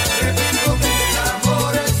poco. Repito que el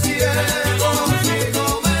amor es ciego, si no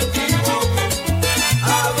me equivoco. A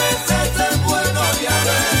veces es bueno y a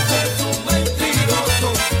veces es un mentiroso.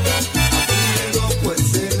 Así de loco es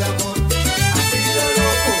el amor, así de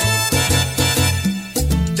loco.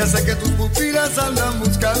 Ya sé que tus pupilas andan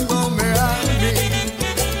buscándome a mí.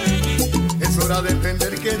 Es hora de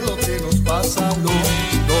entender qué es lo que nos pasa a los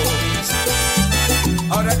dos.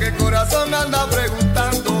 Ahora que el corazón me anda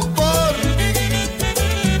preguntando por ti,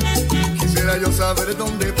 quisiera yo saber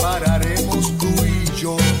dónde pararemos tú y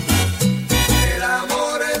yo. El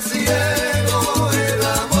amor es ciego, el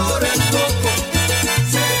amor es loco.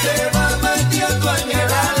 Se te va metiendo en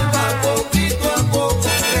el alma poquito a poco.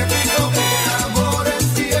 Repito que el amor es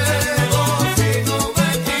ciego, si no me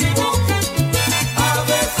equivoco. A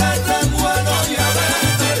veces es bueno y a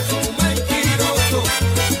veces es un mentiroso.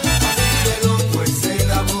 Así de loco es el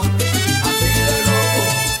amor, así de loco.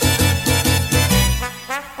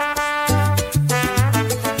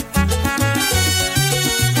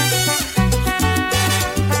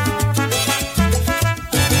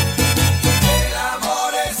 El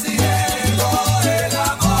amor es ciego, el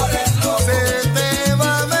amor es loco. Se te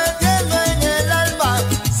va metiendo en el alma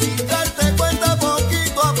sin darte cuenta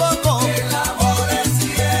poquito a poco. El amor es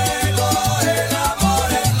ciego, el amor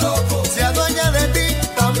es loco. Se adueña de ti,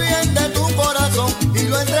 también de tu corazón, y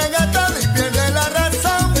lo entrega todo y pierde la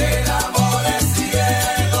razón. El amor es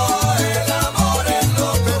ciego, el amor es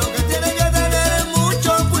loco. Pero que tienes que tener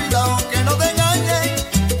mucho cuidado, que no te engañen,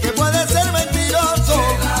 que puede ser mentiroso.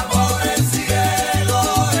 El amor es ciego,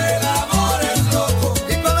 el amor es loco.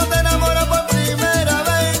 Y cuando te enamoras por primera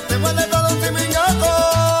vez, te vuelve todo un timiñaco.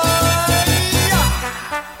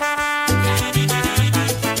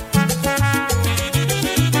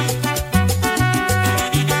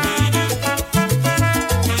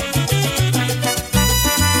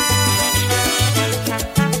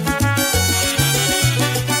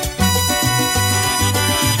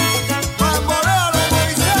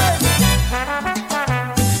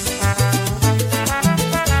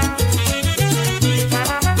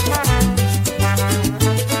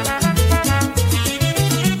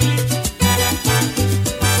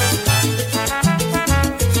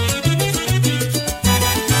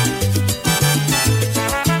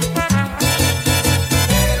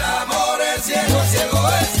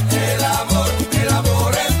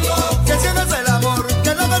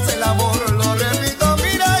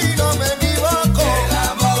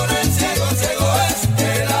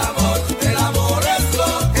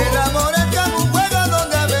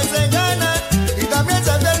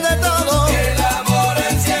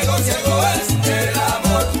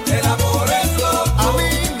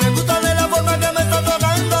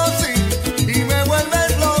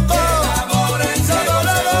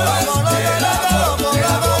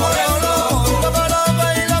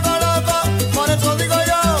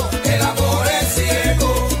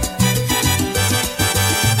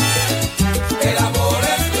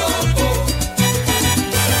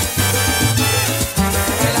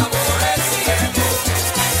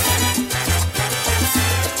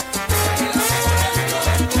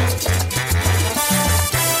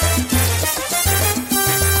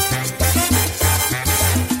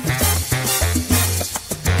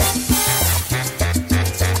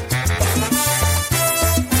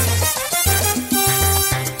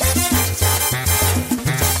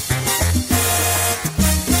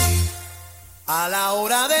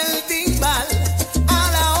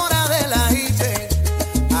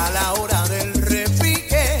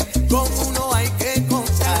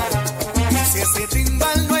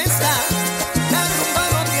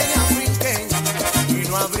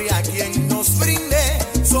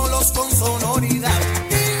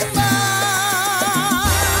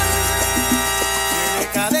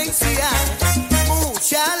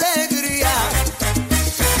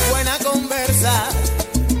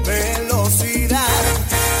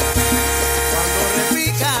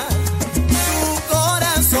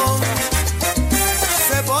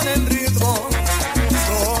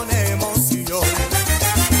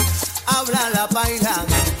 bailan,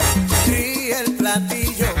 ríe el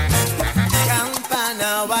platillo,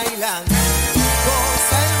 campana bailan,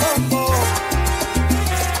 goza el bombo,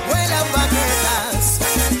 vuelan baquetas,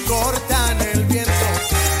 cortan el viento,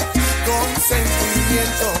 con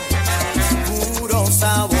sentimiento, puro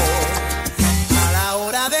sabor. A la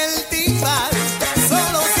hora del timbal,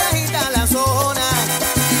 solo se agita la zona,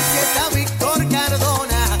 y si está Víctor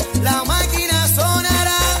Cardona, la máquina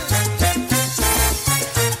sonará.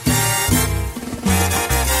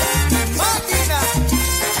 Máquina,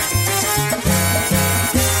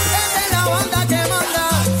 esta es la banda que manda.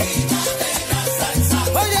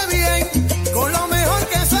 Oye bien, con lo mejor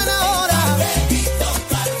que suena ahora,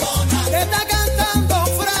 está cantando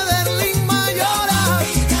Frederlin Mayora.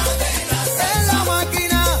 Es la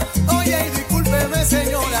máquina, oye, y discúlpeme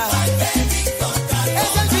señora,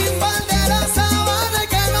 es el timbal de la sabana y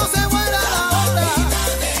que no se muera la hora,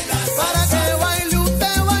 para que baile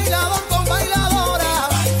usted bailador con bailadora.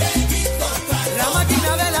 La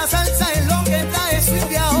máquina de la salsa es lo que está en swing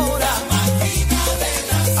de ahora.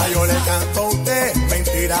 Ay, yo le canto a usted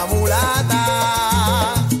mentira mulata.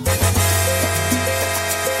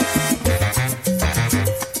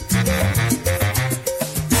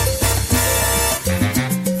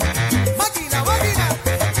 Máquina, máquina.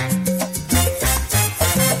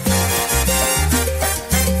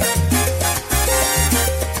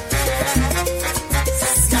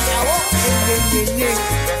 Se acabó. Ñe, ñe, ñe.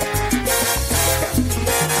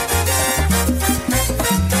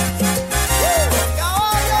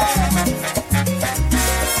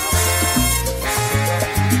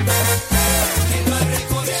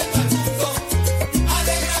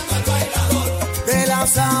 De la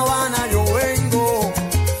sabana yo vengo,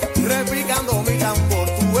 replicando mi tambor,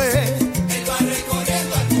 tú ves. Él va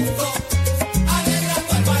recorriendo al mundo,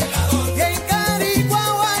 alegrando al bailador. Y en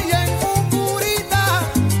Caricuagua y en Mucurita,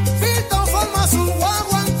 Fito forma su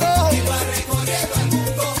guaguancó. Él va recorriendo al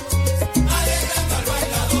mundo, alegrando al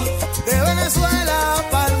bailador. De Venezuela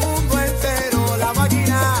para el mundo entero, la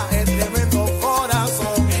máquina es tremendo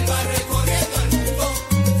corazón. Él va recorriendo al mundo,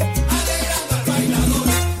 alegrando al bailador.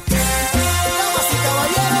 Damas y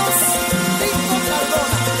caballeros, Víctor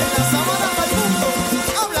Cardona, de la sabana para el mundo,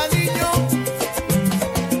 habla niño.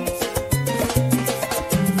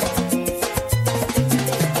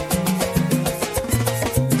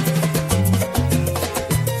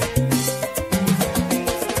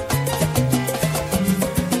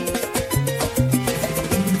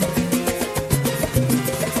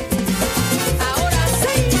 Ahora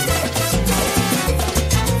sí.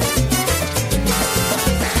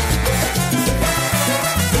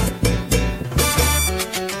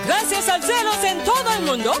 Gracias salseros en todo el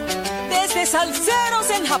mundo, desde salseros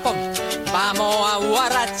en Japón. Vamos a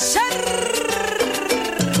guarachar.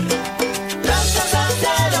 Gracias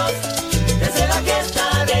salseros, desde la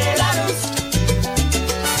fiesta de la luz.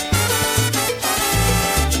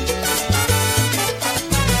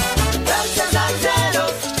 Gracias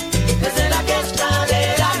salseros, desde la fiesta de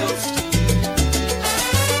la luz.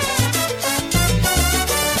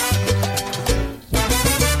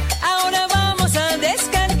 Ahora vamos a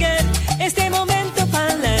descargar este momento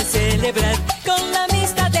para celebrar. Con la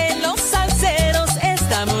amistad de los salseros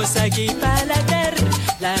estamos aquí para dar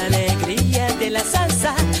la alegría de la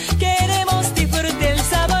salsa. Queremos disfrutar el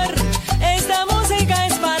sabor. Esta música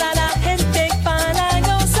es para la gente, para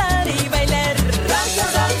gozar y bailar. Gracias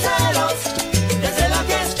salseros, desde la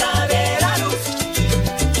fiesta de la luz.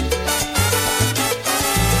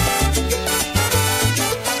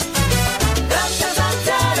 Gracias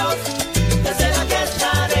salseros, desde la fiesta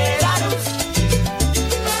de la luz.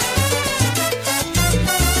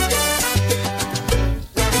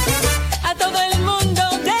 A todo el mundo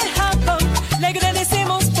de Japón le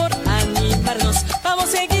agradecemos por animarnos. Vamos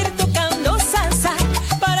a seguir tocando salsa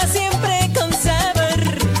para siempre con sabor.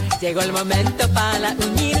 Llegó el momento para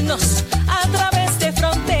unirnos a través de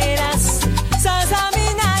fronteras. Salsa,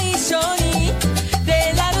 mina y shoni,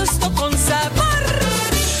 de la luz con sabor.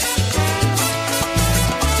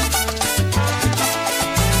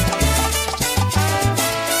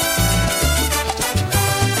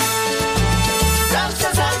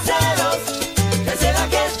 Gracias salseros, desde la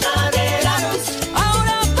fiesta de la luz.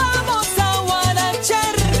 Ahora vamos a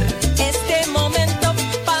guarachar este momento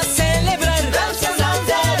para celebrar. Gracias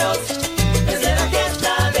salseros, desde la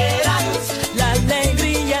fiesta de la luz. La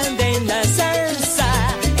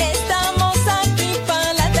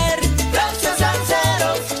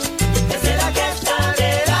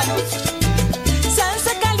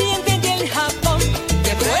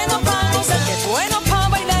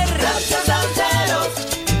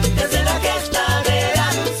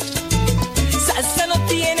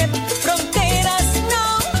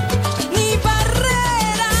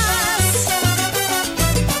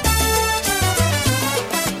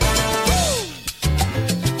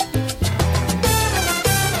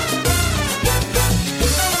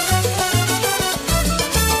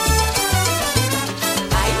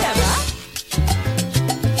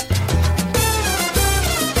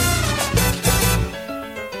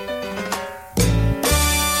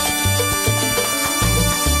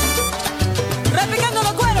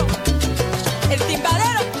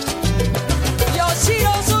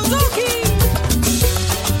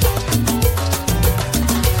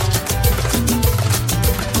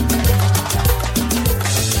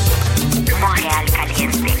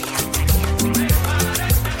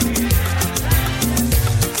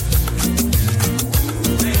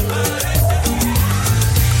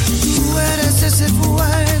tienes ese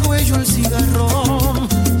fuego y yo el cigarrón.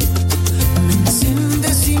 Me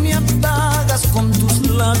enciendes y me apagas con tus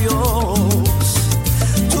labios.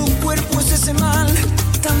 Tu cuerpo es ese mal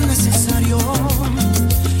tan necesario.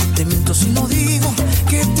 Te miento si no digo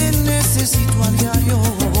que te necesito a diario.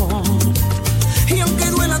 Y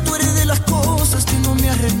aunque duela, tú eres de las cosas que no me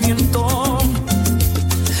arrepiento.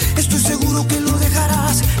 Estoy seguro que lo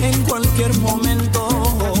dejarás en cualquier momento.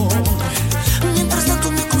 Mientras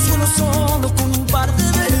tanto me consuelo solo con un par de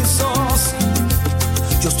besos.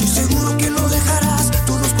 Yo estoy seguro que lo dejarás,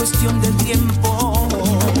 todo es cuestión del tiempo.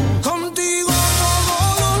 Contigo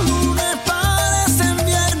todos los lunes parecen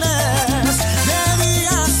viernes. De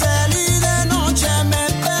día cel y de noche me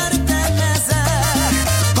pertenece.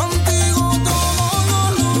 Contigo todos los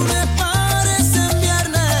lunes parecen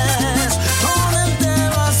viernes. Con él te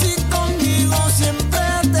vas y conmigo siempre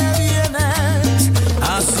te vienes.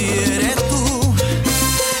 Así eres tú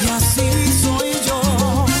y así soy yo.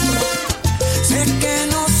 Sé que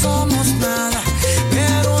no somos nada,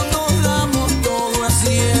 pero nos damos todo.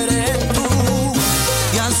 Así eres tú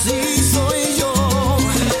y así soy yo.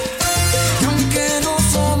 Y aunque no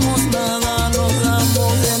somos nada, nos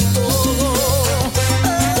damos de todo.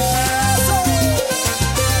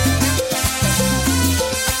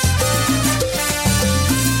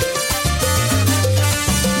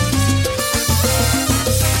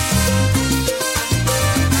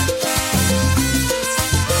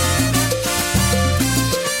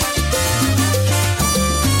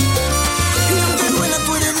 Y aunque duela,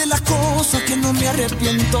 tú eres de las cosas que no me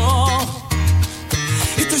arrepiento.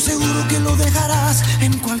 Estoy seguro que lo dejarás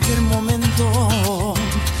en cualquier momento.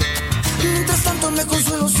 Mientras tanto me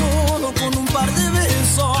consuelo solo con un par de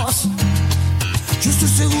besos. Yo estoy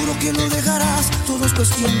seguro que lo dejarás, todo es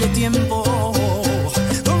cuestión de tiempo.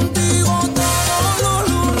 Contigo todos los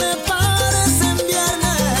lunes parecen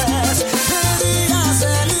viernes. De día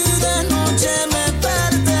cel y de noche me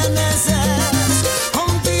perteneces.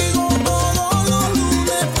 Contigo todos los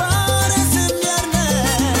lunes parecen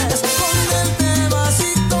viernes. Con él te vas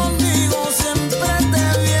y conmigo siempre te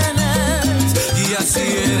vienes. Y así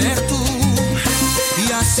eres tú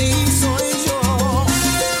y así soy yo.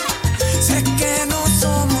 Sé que no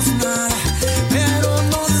somos nada, pero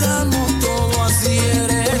nos damos todo. Así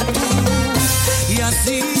eres tú y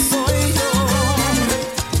así soy yo.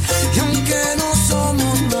 Y aunque no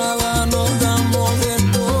somos nada, nos damos de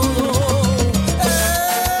todo.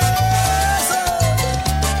 ¡Eso!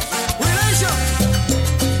 ¡Wilation!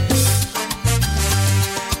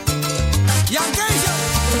 Young Geisha,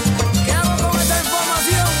 ¿qué hago con esta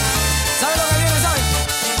información? ¿Sabe lo que viene? ¿Sabe?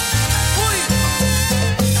 ¡Uy!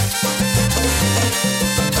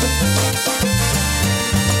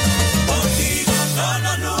 Contigo todos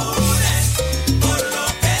los lunes, por lo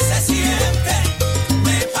que se siente,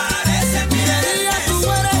 me parece bien. De día tú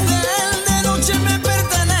eres de él, de noche me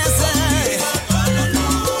pertenece. Todos los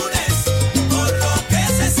lunes, por lo que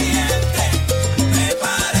se siente, me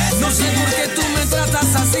parece No sé por qué tú me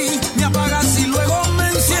tratas así, me apagas y luego me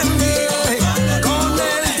enciendes. Con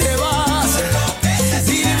él te vas,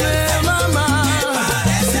 dime mamá,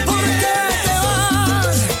 ¿por qué te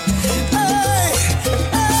vas? ¡Ey!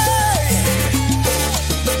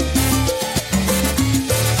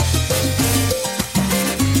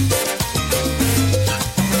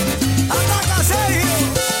 ¡Ataca, Sergio!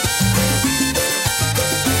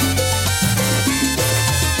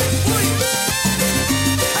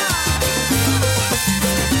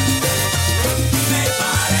 Me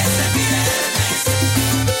parece viernes.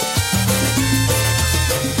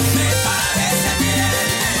 Me parece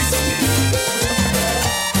viernes.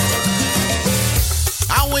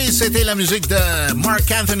 Ah oui, c'était la musique de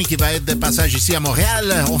Mark Anthony qui va être de passage ici à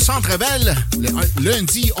Montréal au Centre Bell le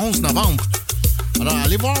lundi 11 novembre. Alors,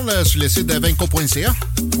 allez voir sur le site de Venco.ca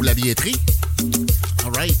pour la billetterie.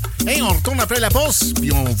 All right. Hey, on retourne après la pause,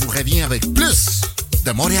 puis on vous revient avec plus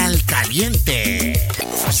de Montréal Caliente.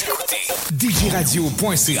 Vous écoutez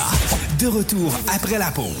DJRadio.ca. De retour après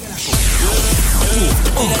la pause.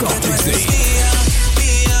 Pour encore plus de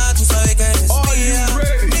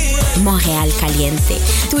Montréal Caliente.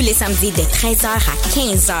 Tous les samedis de 13h à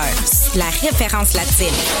 15h. La référence latine.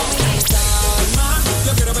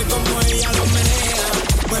 Yo quiero ver cómo ella lo menea.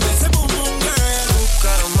 Mueve ese boom boom girl.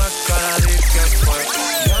 Buscaron más cara de que fue.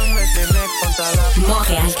 Ya me tienes contra la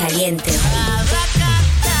Montréal Caliente.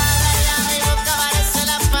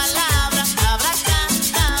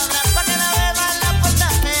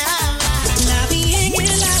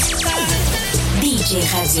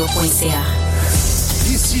 DJRadio.ca.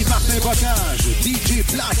 Ici Martin Bocage, DJ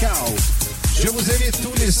Blackout. Je vous invite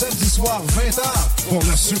tous les samedis soirs 20h pour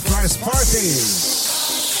le Surprise Party.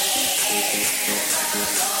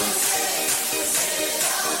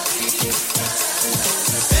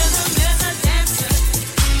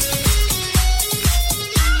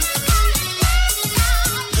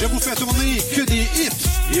 Je vous fais tourner que des hits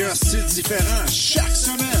et un style différent chaque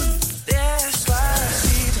semaine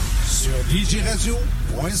sur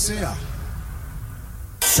djradio.ca.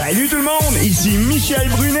 Salut tout le monde, ici Michel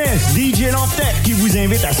Brunet, DJ Lantec, qui vous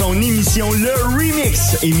invite à son émission Le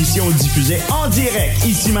Remix, émission diffusée en direct,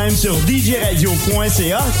 ici même sur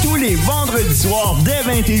djradio.ca, tous les vendredis soirs dès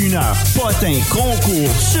 21h. Potins, concours,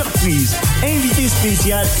 surprises, invités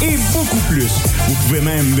spéciaux et beaucoup plus. Vous pouvez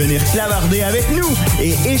même venir clavarder avec nous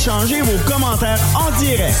et échanger vos commentaires en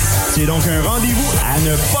direct. C'est donc un rendez-vous à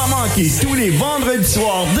ne pas manquer tous les vendredis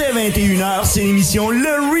soirs dès 21h, c'est l'émission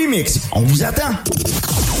Le Remix. On vous attend!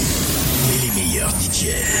 Les meilleurs DJ,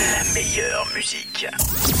 la meilleure musique.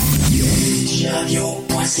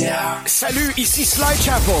 Salut, ici Sly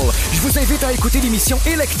Chapel. Je vous invite à écouter l'émission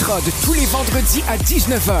Electrode tous les vendredis à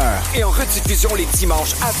 19h et en rediffusion les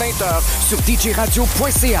dimanches à 20h sur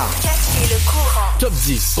djradio.ca. Captez le courant. Top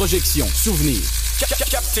 10, projection, souvenirs.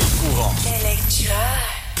 Captez le courant. Electra.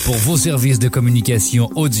 Pour vos services de communication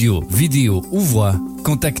audio, vidéo ou voix,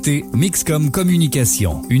 contactez Mixcom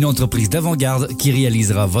Communication, une entreprise d'avant-garde qui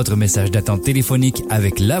réalisera votre message d'attente téléphonique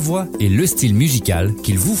avec la voix et le style musical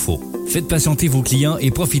qu'il vous faut. Faites patienter vos clients et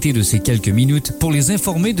profitez de ces quelques minutes pour les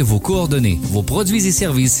informer de vos coordonnées, vos produits et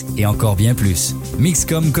services et encore bien plus.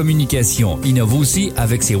 Mixcom Communication innove aussi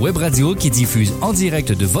avec ses web radios qui diffusent en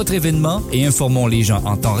direct de votre événement et informons les gens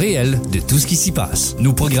en temps réel de tout ce qui s'y passe.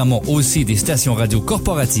 Nous programmons aussi des stations radio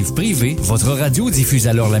corporatives privées. Votre radio diffuse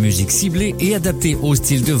alors la musique ciblée et adaptée au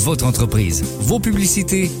style de votre entreprise, vos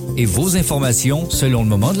publicités et vos informations selon le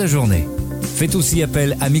moment de la journée. Faites aussi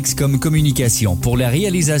appel à Mixcom Communication pour la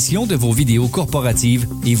réalisation de vos vidéos corporatives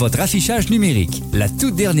et votre affichage numérique, la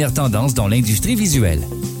toute dernière tendance dans l'industrie visuelle.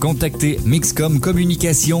 Contactez Mixcom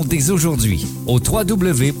Communication dès aujourd'hui au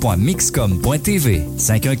www.mixcom.tv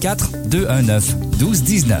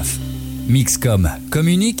 514-219-1219. Mixcom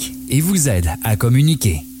communique et vous aide à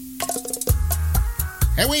communiquer.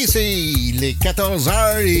 Eh oui, c'est les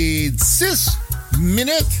 14h10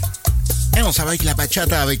 minutes. Et on s'en va avec la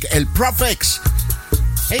bachata avec El Profex.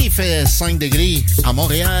 Et il fait 5 degrés à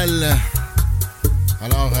Montréal.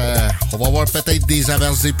 Alors, on va avoir peut-être des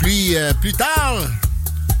averses de pluie plus tard,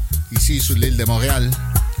 ici sur l'île de Montréal.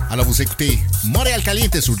 Alors, vous écoutez Montréal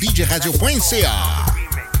Caliente sur djradio.ca.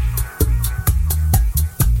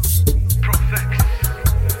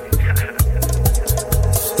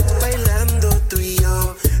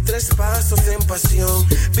 Pasos en pasión,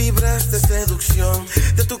 vibras de seducción,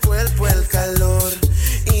 de tu cuerpo el calor.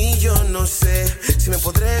 Y yo no sé si me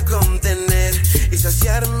podré contener y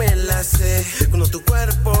saciarme la sed cuando tu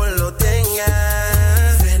cuerpo lo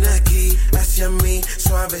tenga. Ven aquí hacia mí,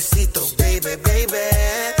 suavecito, baby, baby.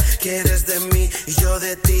 Quieres de mí y yo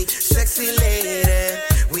de ti, sexy lady.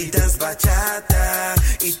 We dance bachata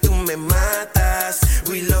y tú me matas.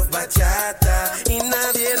 We love bachata y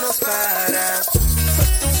nadie nos para.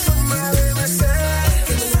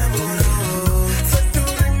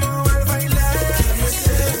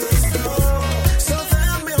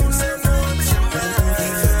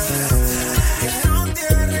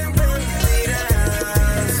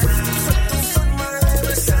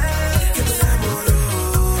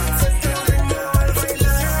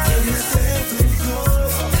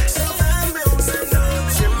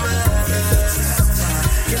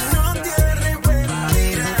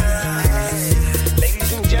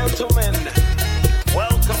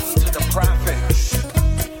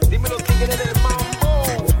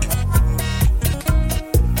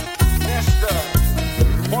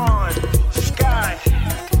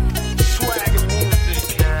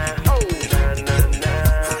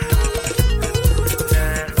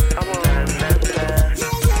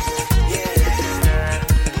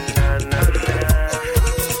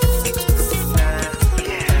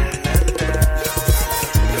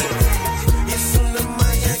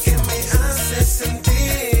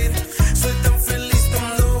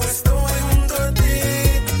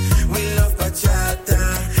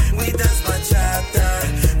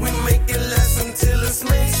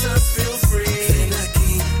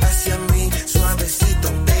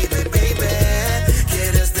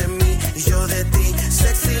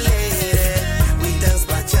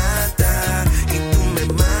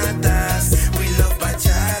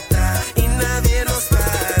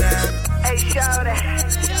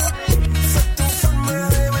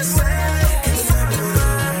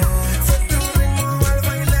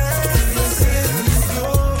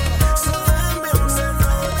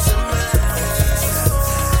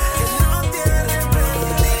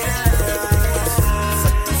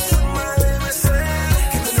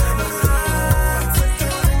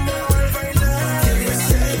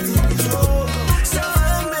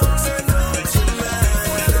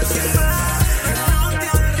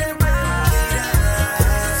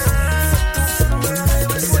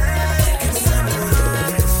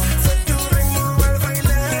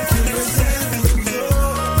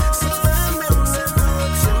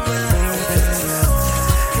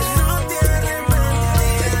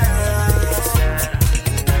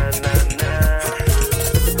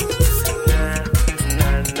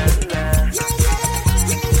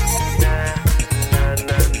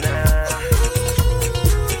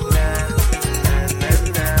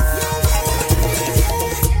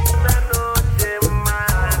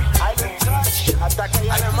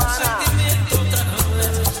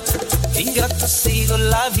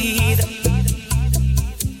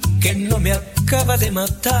 acaba de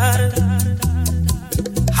matar.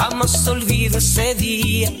 Jamás olvido ese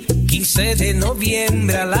día, 15 de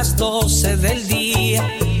noviembre a las 12 del día.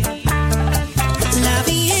 La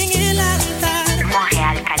vi en el altar,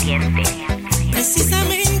 Montreal caliente.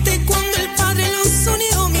 precisamente cuando el Padre los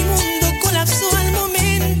unió, mi mundo colapsó al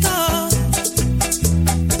momento.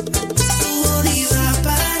 Todo iba a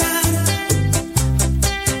parar,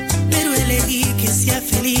 pero elegí que sea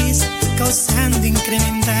feliz, causando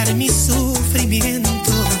incrementar mi sufrimiento.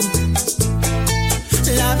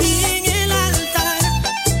 La vi en el altar,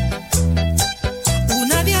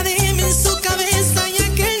 una diadema en su cabeza, y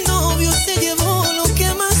aquel novio se llevó lo que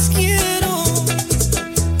más quiero.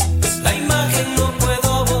 La imagen no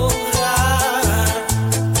puedo borrar.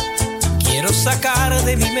 Quiero sacar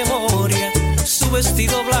de mi memoria su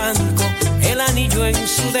vestido blanco, el anillo en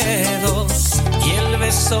su dedo y el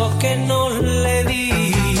beso que no le di.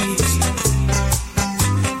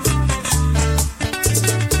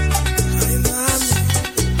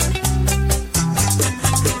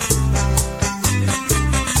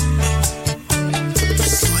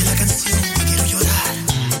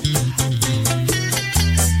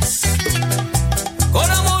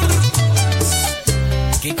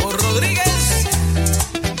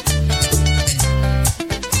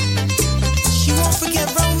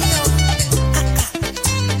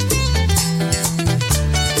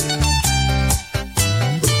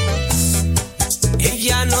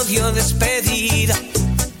 Despedida,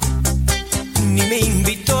 ni me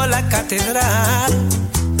invitó a la catedral.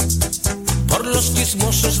 Por los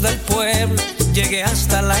chismosos del pueblo llegué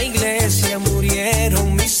hasta la iglesia,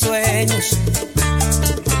 murieron mis sueños.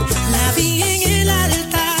 La vi en el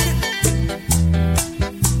altar,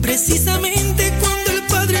 precisamente cuando el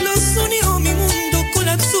Padre los unió, mi mundo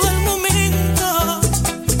colapsó al momento.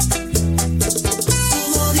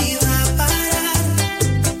 Todo iba a parar,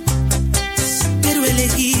 pero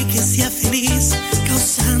elegí que sea feliz,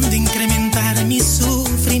 causando incrementar mi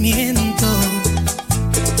sufrimiento.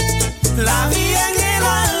 La vi en el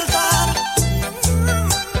altar,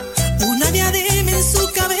 una diadema en su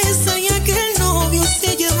cabeza, y aquel novio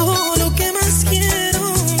se llevó lo que más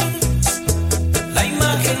quiero. la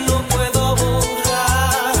imagen no puedo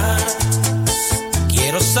borrar.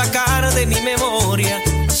 Quiero sacar de mi memoria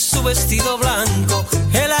su vestido blanco,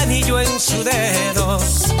 el anillo en su dedo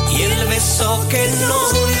y el beso que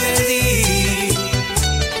no le di.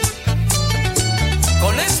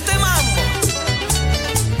 Con este mambo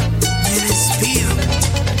me despido.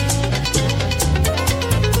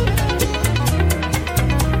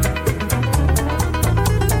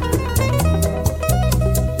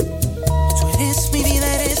 Tú eres mi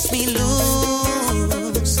vida, eres mi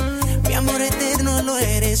luz, mi amor eterno lo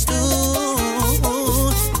eres tú.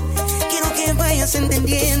 Quiero que vayas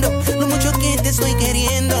entendiendo lo mucho que te estoy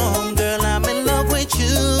queriendo. Girl, I'm in love with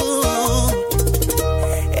you.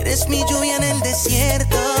 Eres mi lluvia en el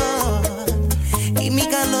desierto y mi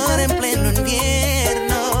calor en pleno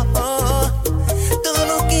invierno. Todo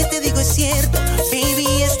lo que te digo es cierto,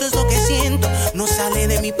 baby, esto es lo que siento, no sale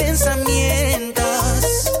de mis pensamientos.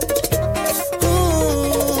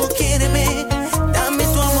 Quiéreme, dame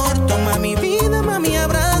tu amor, toma mi vida, mami,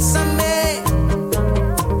 abrázame.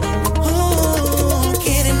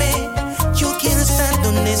 Quiéreme, yo quiero estar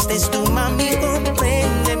donde estés tú, mami,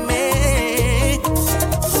 compréndeme.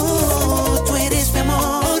 Tú eres mi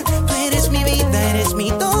amor, tú eres mi vida, eres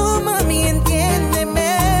mi todo, mami,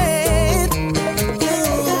 entiéndeme.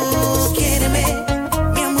 Quiéreme,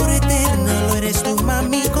 mi amor eterno, lo eres tú,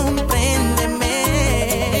 mami, compréndeme.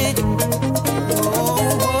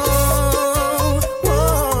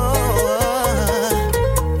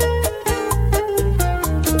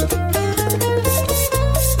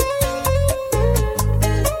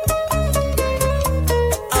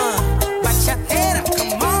 Bachatera,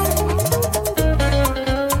 come on.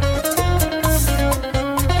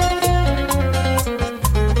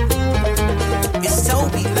 It's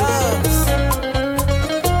Toby Love.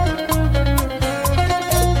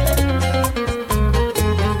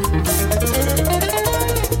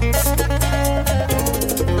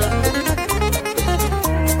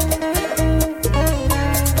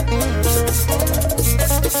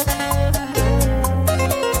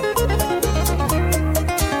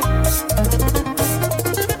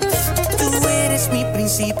 Tú eres mi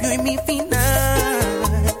principio y mi final.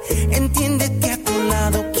 Entiende que a tu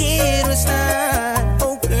lado quiero estar.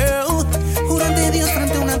 Oh girl, juro ante Dios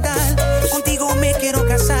frente a un altar, contigo me quiero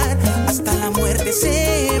casar hasta la muerte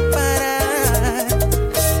separar.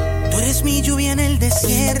 Tú eres mi lluvia en el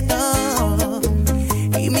desierto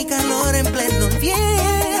y mi calor en pleno invierno.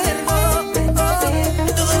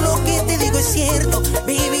 Todo lo que te digo es cierto,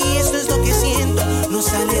 baby, esto es lo que siento.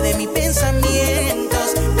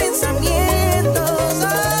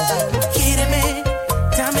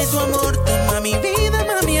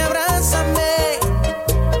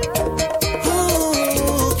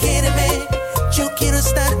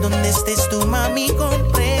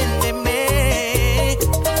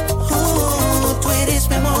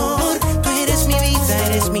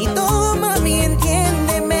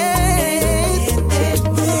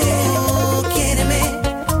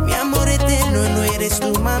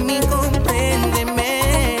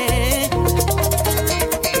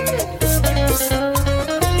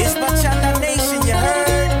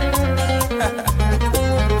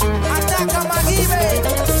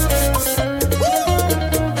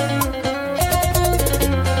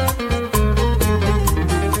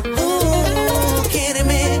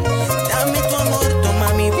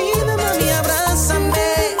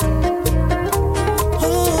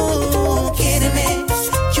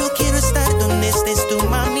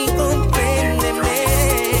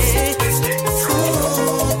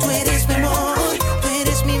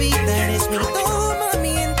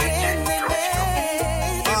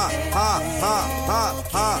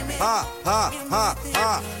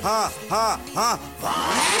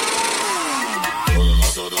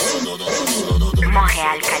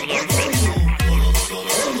 Montréal Caliente.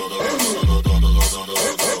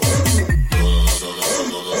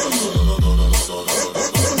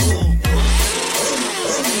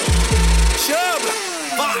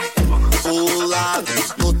 Pulado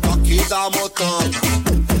no toque da motor,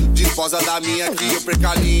 disposa da minha que eu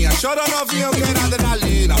percalinha. Chora novinha, eu quero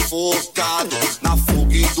adrenalina. Focado na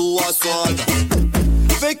fuga em 2 horas.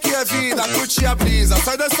 Vem que é vida, curte a brisa.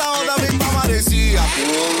 Sai dessa onda, vem pra maresia.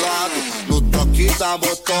 Pulado no toque da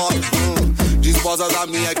motor, disposa da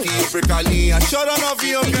minha que eu percalinha. Chora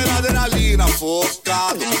novinha, eu quero adrenalina.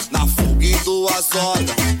 Focado na fuga em 2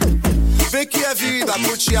 horas. Vem que é vida,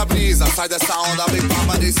 curte a brisa. Sai dessa onda, vem pra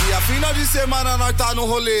maresia. Final de semana nós tá no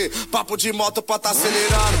rolê. Papo de moto pra tá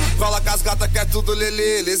acelerando. Cola com as gatas que é tudo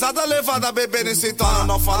lelê. Lesada levada, bebendo e sentando.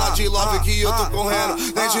 Não fala de love que eu tô correndo.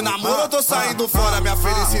 Nem de namoro eu tô saindo fora. Minha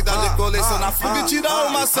felicidade é coleciona fuga e tirar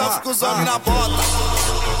uma selfie com os homens na bota.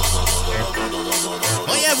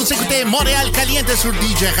 Oye, vous écoutez Montréal Caliente sur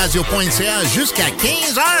DJ Radio.ca jusqu'à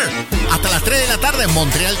 15h. Hasta las 3 de la tarde,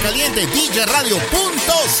 Montréal Caliente, DJ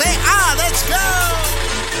Radio.ca. Let's go!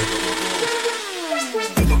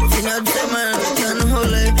 Final de semana, ya no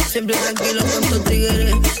jolé. Siempre tranquilo con tus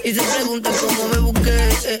tigres. Y se preguntan cómo me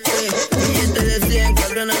busqué. Billetes de 100,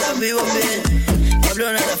 cabrona, la vivo bien.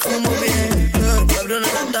 Cabrona, la fumo bien. Cabrona,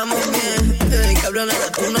 la estamos bien. Cabrona,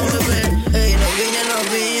 la tú no me ves. No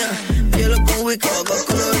viña. Hielo con whisky, agua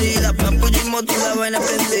colorida. Papullimo, tú la vaina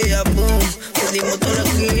prendida. Boom, pedimos toda la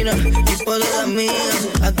esquina. Tipo de la mía.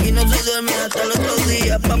 Aquí no se duerme hasta el otro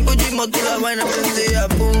día. Papullimo, tú la vaina prendida.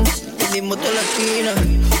 Boom, pedimos toda la esquina.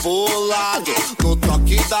 Pulado no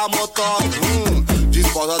toque da motor,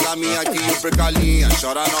 disposa da minha que eu percalinha.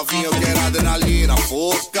 Chora novinha, eu quero adrenalina.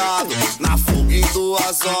 Focado na fuga em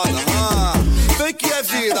 2 horas. Vem que é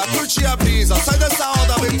vida, curte a brisa. Sai dessa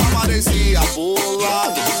onda, vem pra maresia.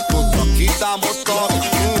 Pulado no toque da motor,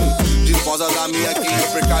 disposa da minha que eu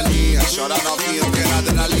percalinha. Chora novinha, eu quero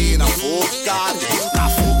adrenalina. Focado na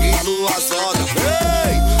fuga em 2 horas.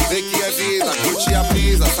 Ei, vem que é vida, curte a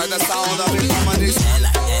brisa. Sai dessa onda, vem pra maresia.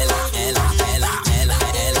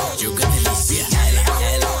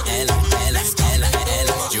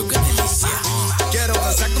 Quiero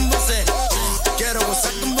gozar con você, quiero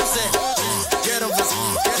gozar con você,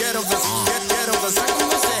 quiero gozar con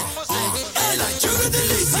você. Ela joga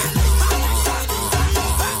delícia.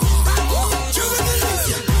 Joga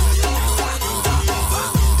delícia.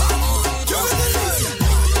 Joga delícia.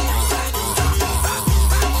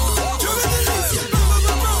 Joga delícia.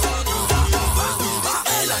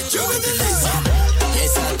 Ela joga delícia.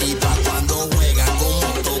 Esa tipa cuando juega como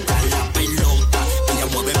toca la pelota, ella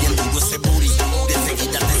mueve bien duro ese booty. De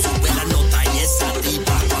seguida te sube la nota. Y esa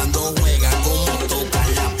tipa cuando juega como toca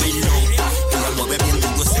la pelota, ella mueve bien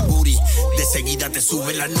duro ese booty. De seguida te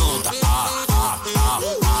sube la nota.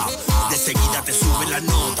 De seguida te sube la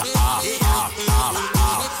nota.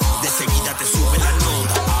 De seguida te sube la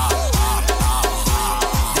nota.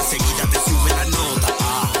 De seguida te sube la nota.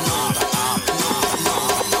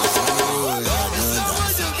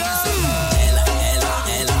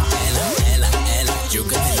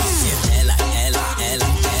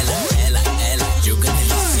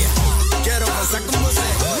 Quiero gozar con você,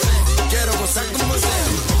 quiero gozar con você,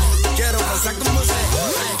 quiero gozar con você,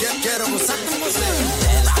 quiero gozar con você.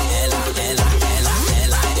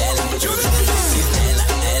 Joga delícia.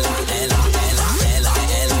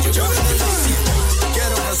 Joga delícia.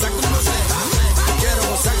 Quiero gozar con você, quiero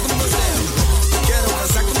gozar con você, quiero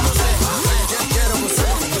gozar con você, quiero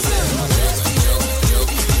gozar con você. Joga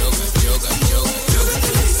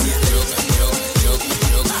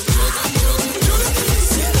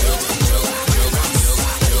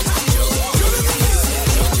delícia.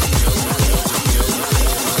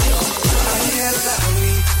 Ayer la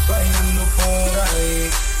vi bailando por ahí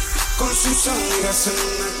con sus amigas en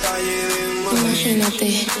una calle de Madrid. Imagínate.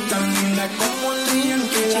 Tan linda como el día en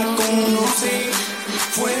que la conocí.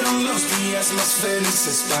 Fueron los días más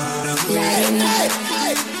felices para mí. La arena,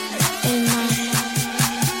 el mar,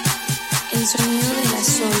 el sonido de las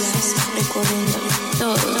olas recorriendo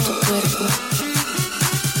todo tu cuerpo.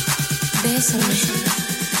 Bésame,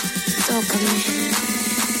 tócame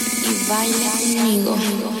y baila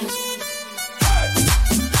conmigo.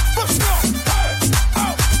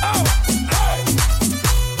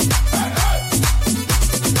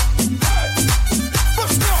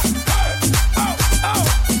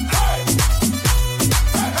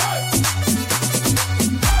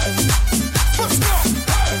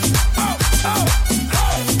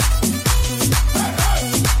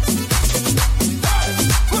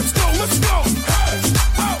 Let's go.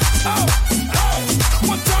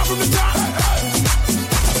 One time from the top.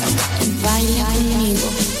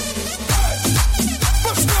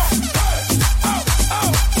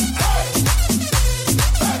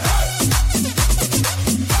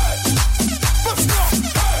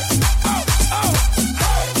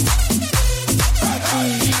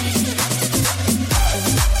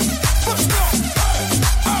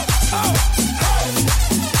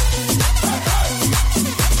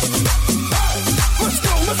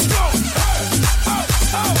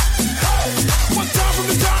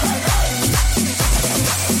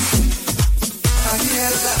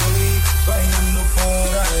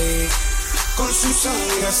 sus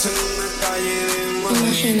amigas en una calle de Madrid.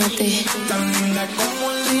 Imagínate. Tan linda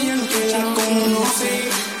como el día en que la conocí.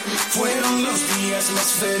 Fueron los días más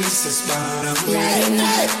felices para mí. La arena,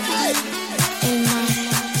 el mar,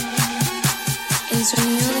 el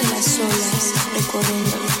sonido de las olas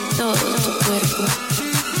recorriendo todo tu cuerpo.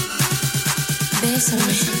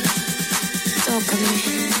 Bésame, tócame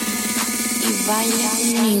y baila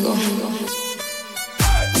conmigo.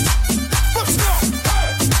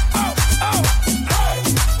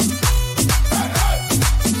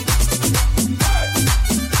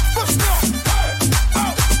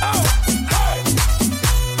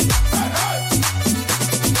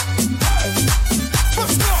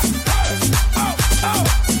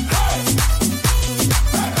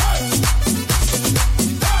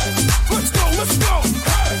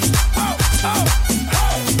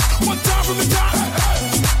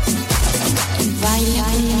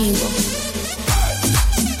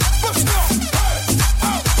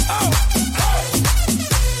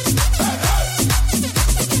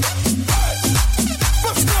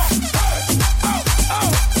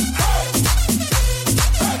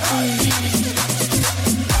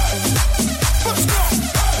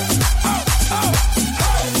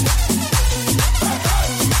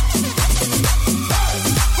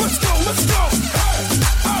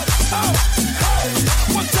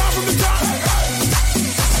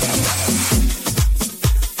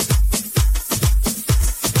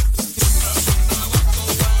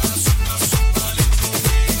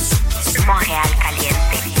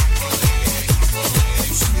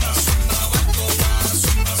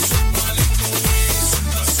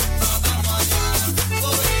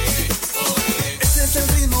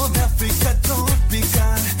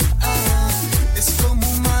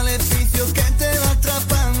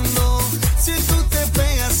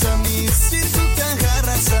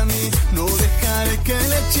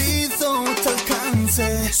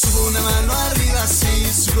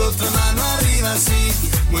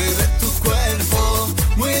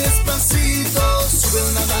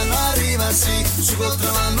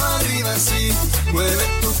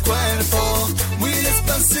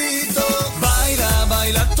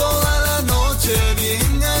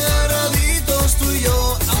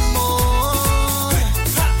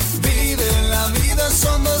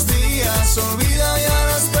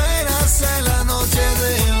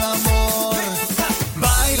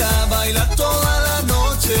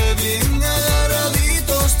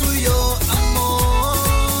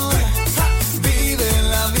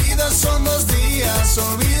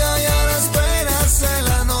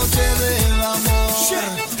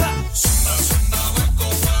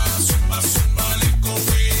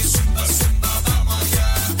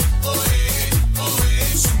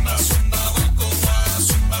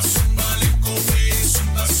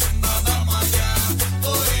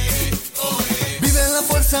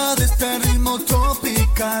 De este ritmo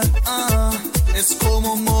tropical, es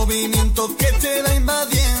como un movimiento que te va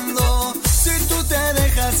invadiendo. Si tú te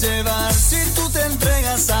dejas llevar, si tú te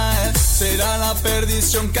entregas a él, será la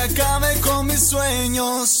perdición que acabe con mis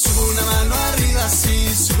sueños. Sube una mano arriba,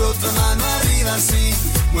 sí, sube otra mano arriba, sí.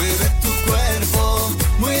 Mueve tu cuerpo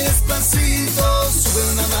muy despacito. Sube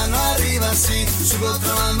una mano arriba, sí, sube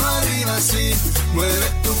otra mano arriba, sí. Mueve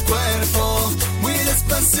tu cuerpo muy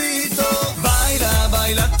despacito. Baila,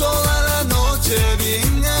 baila toda la noche,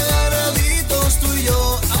 bien agarraditos tú y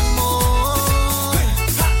yo, amor.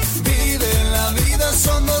 Vive la vida,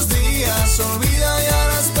 son 2 días, olvida ya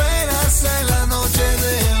las penas en la noche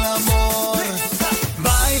del amor.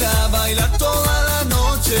 Baila, baila toda la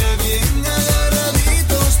noche, bien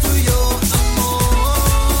agarraditos tú y yo,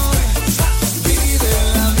 amor. Vive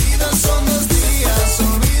la vida, son 2 días,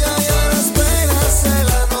 olvida ya las penas en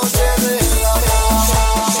la noche del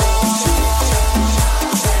amor.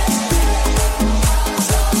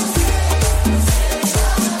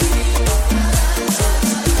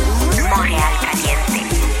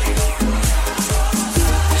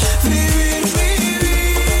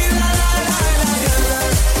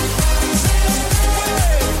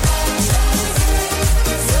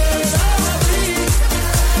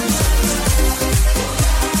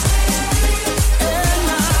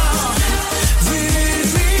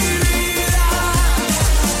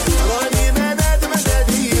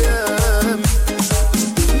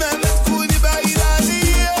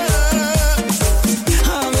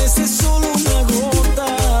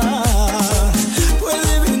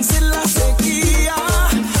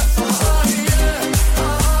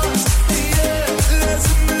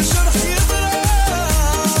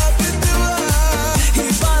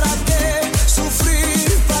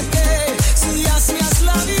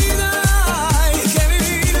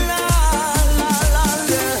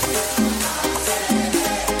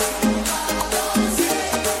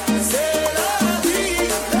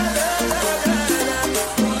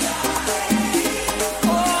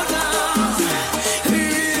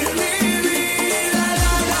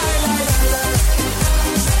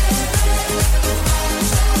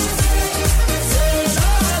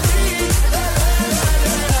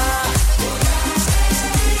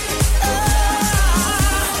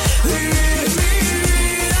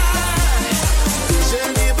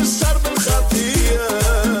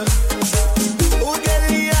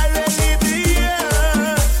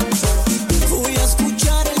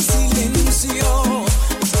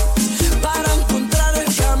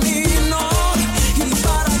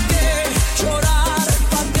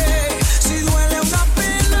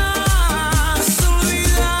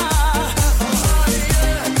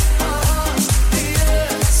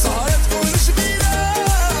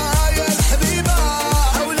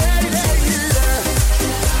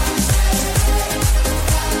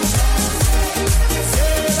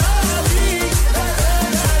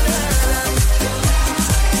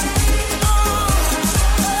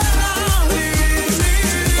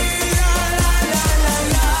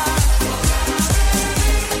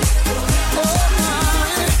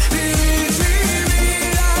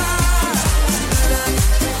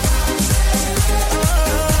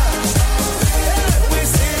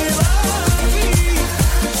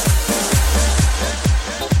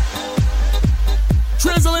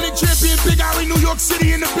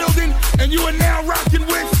 And you are now rocking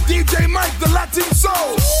with DJ Mike, the Latin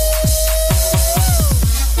Soul.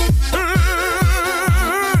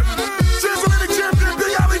 Transatlantic champion,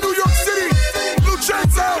 Big Alley, New York City.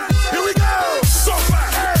 Lucenzo, here we go. So fly,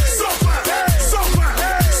 hey, so fly, hey, so fly,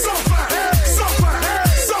 hey, so fly, hey, so fly, hey,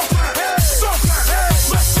 so fly, hey, so fly, hey.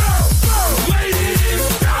 Let's go, go. Ladies,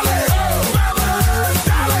 dale, fellas,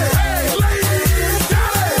 dale, hey, ladies,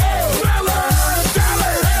 dale, fellas, dale,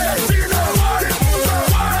 hey. Tino, what it mundo,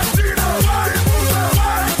 what Tino, what it mundo,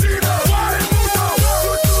 what Tino, what it mundo,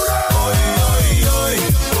 cultura. Oi, oi, oi,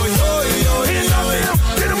 oi, oi, oi. Hands up now,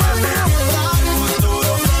 get 'em up now.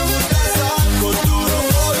 Cultura, cultura,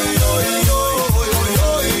 oi, oi, oi, oi,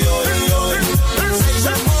 oi, oi, oi.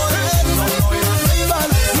 Seja moreno,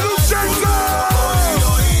 Lucenzo.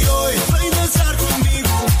 Oi, oi, vem dançar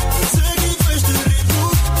comigo, seguindo este ritmo,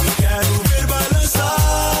 quero ver balançar.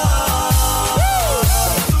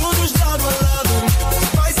 Todos lado a lado,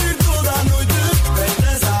 vai ser toda a noite, vem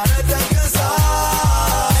dançar até cansar.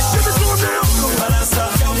 Deixa-me esconder, balança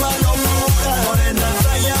é uma loucura, morena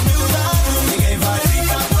vem a meu lado, ninguém vai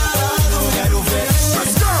ficar parado, quero ver.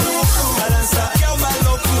 Let's go! Balança é uma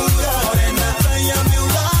loucura, morena vem a meu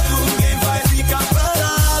lado, ninguém vai ficar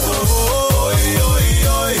parado. Oi, oi,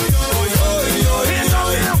 oi, oi, oi, oi. Hands up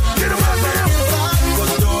now, get 'em up now.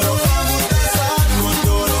 Cultura, vamos dançar,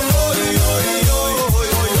 cultura, oi, oi, oi,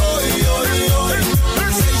 oi, oi, oi, oi.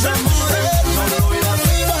 Seja moreno, loira,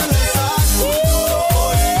 vem balançar, cultura,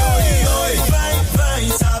 oi, oi, oi. Vem, vem,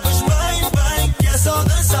 sabes bem, bem, que é só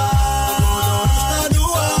dançar. Está no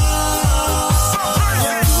ar.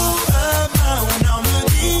 Tua mão, não me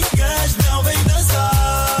digas, não vem dançar,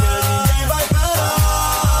 que ninguém vai parar.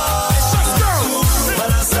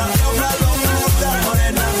 Balança é uma loucura,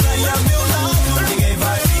 morena vem a meu lado, ninguém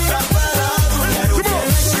vai ficar parado, quero ver.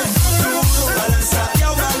 Balança é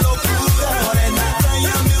uma loucura, morena vem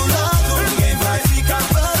a meu lado, ninguém vai ficar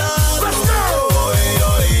parado. Oi,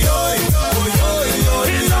 oi, oi, oi, oi, oi.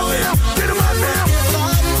 Hands up now, get 'em up now.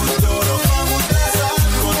 Cultura, vamos dançar,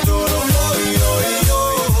 cultura, oi, oi,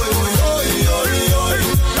 oi, oi, oi, oi.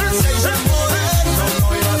 Seja moreno,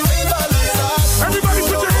 loira, vem balançar. Everybody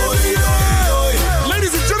put your hands in the air.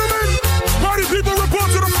 Ladies and gentlemen, party people report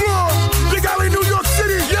to the floor. Big Alley, New York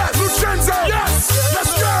City. Yes. Lucenzo. Yes.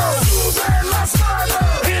 Let's go. Sube las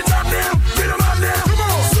manos. Hands up now. Get 'em up now. Come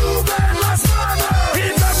on. Sube las manos.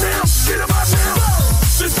 Hands up now. Get 'em up now.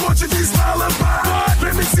 This Portuguese lullaby.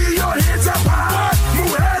 Let me see your hands up high.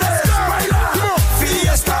 Mujeres, baila. Come on.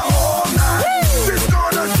 Fiesta all night. This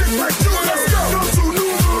gonna kick like Juno. Let's go. Go to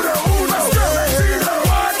número uno. Latino.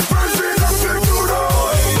 What version of seguro?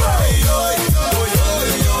 Oi, oi, oi, oi,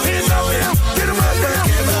 oi, oi. Hands up now. Get 'em up now.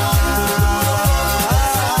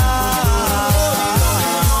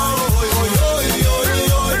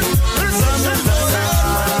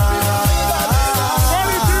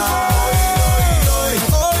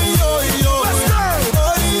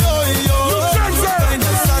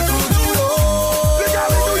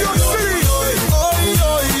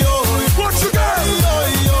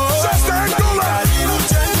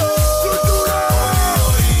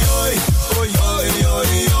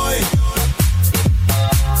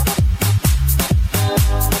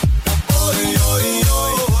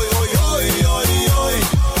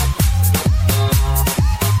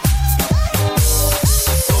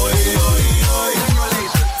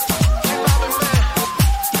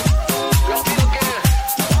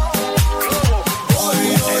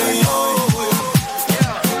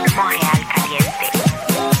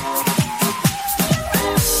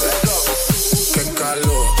 Qué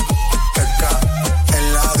calor, qué en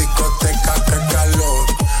la discoteca, qué calor.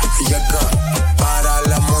 Y acá, para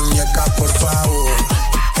la muñeca, por favor.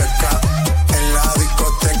 Qué en la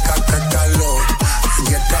discoteca, qué calor.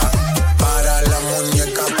 Y acá, para la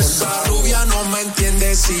muñeca, por favor. Rubia no me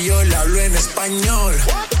entiende si yo le hablo en español,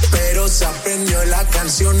 pero se aprendió la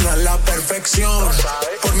canción a la perfección.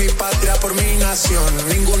 Por mi patria, por mi nación,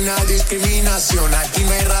 ninguna discriminación. Aquí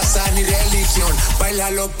no hay raza ni religión,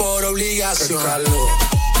 bailalo por obligación. Qué calor,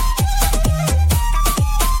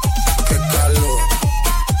 qué calor,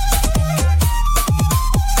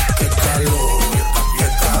 qué calor. Y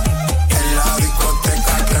acá, en la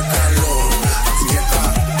discoteca, qué calor. Y acá,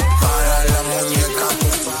 para la muñeca,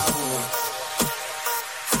 por favor.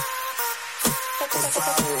 Por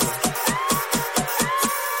favor.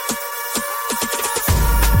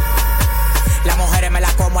 Las mujeres me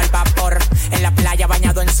las como al vapor, en la playa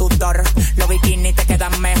bañado en sudor. Los bikinis te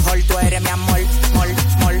quedan mejor, tú eres mi amor, mol,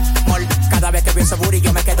 mol, mol. Cada vez que veo ese booty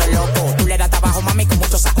yo me quedo loco. Tú le das trabajo, mami, con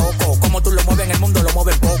mucho saoco. Como tú lo mueves en el mundo, lo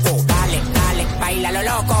mueves poco. Dale, dale, baila lo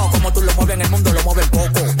loco. Como tú lo mueves en el mundo, lo mueves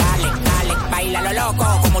poco. Dale, dale, baila lo loco.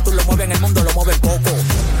 Como tú lo mueves en el mundo.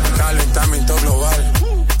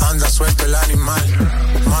 animal.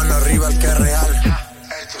 Mano arriba el que es real.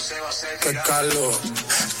 Qué calor,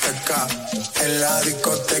 en la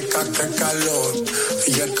discoteca, qué calor.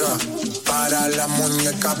 Yeca, para la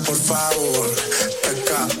muñeca, por favor.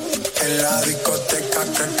 Yeca, en la discoteca,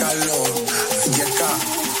 qué calor. Yeca,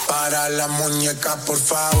 para la muñeca, por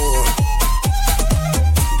favor.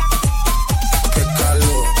 Qué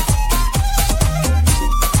calor.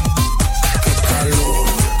 Qué calor.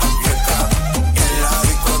 Yeca, en la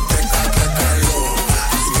discoteca, qué calor.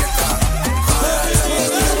 Yeca, para la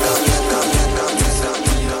muñeca.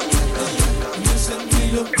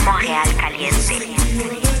 Montréal Caliente.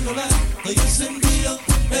 Estoy encendido,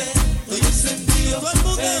 estoy encendido, todo el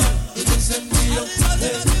mundo. Estoy encendido,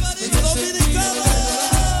 dominicano.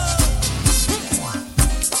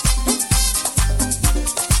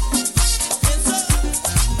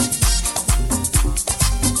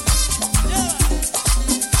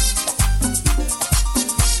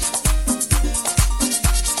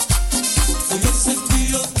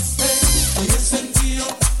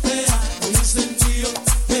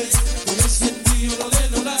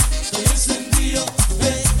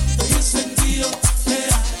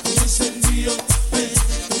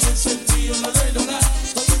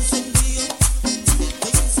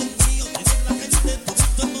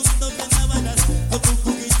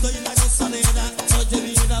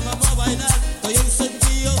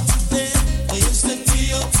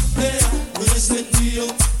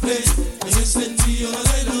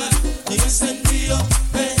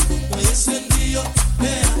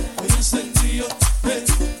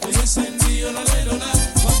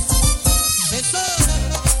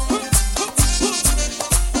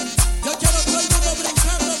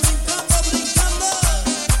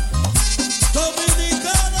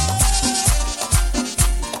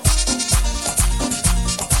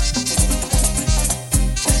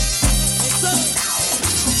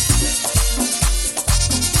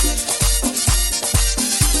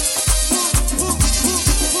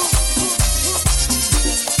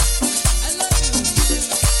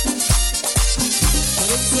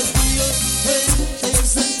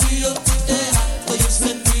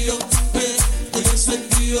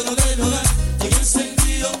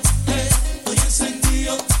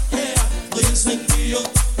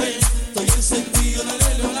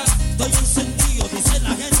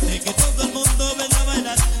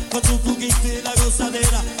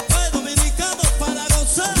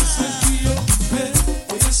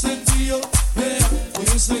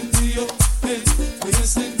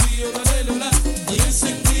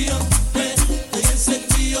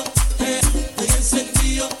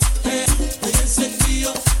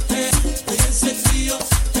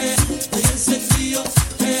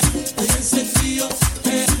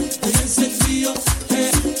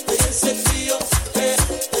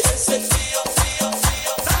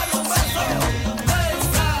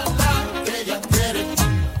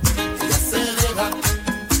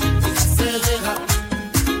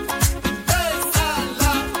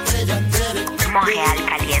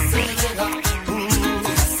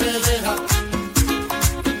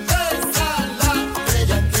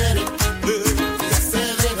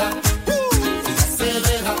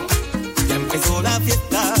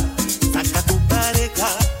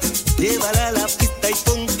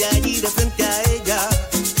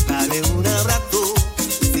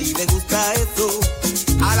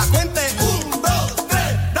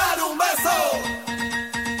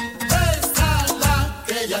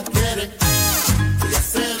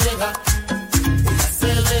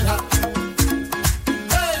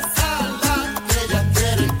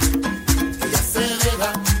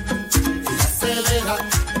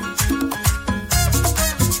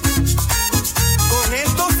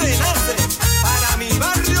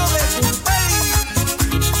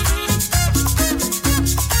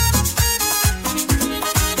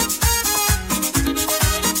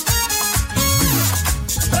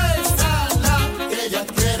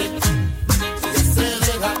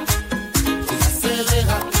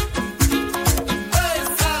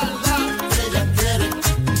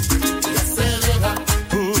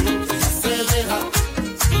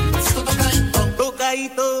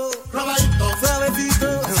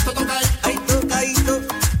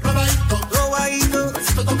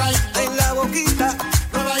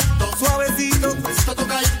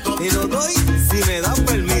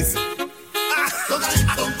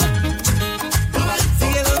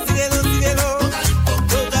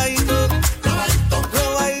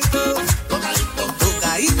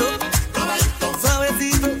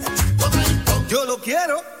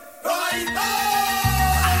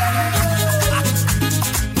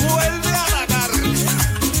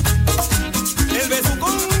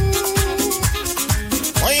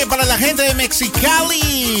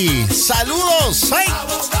 Mexicali. Saludos. Hey.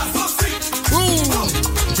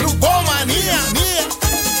 Grupo Manía, mía.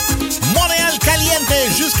 Montréal Caliente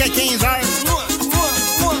jusqu'à 15h.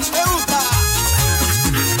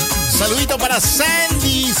 Saludito para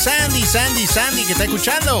Sandy, que está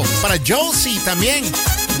escuchando. Para Josie también.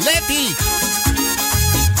 Leti.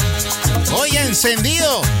 Hoy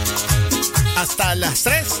encendido. Hasta las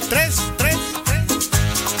 3.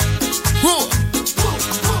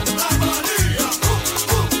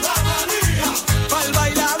 Pa'l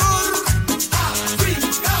bailador.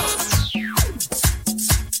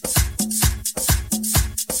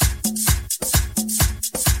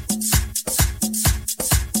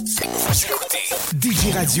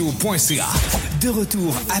 DJradio.ca. De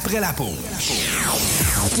retour après la pause.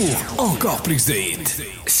 Pour encore plus de hits.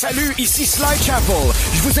 Salut, ici Sly Chapel.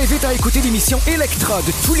 Je vous invite à écouter l'émission Electrode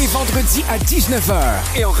tous les vendredis à 19h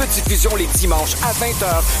et en rediffusion les dimanches à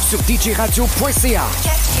 20h sur DJradio.ca.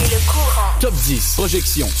 Captez le courant. Top 10,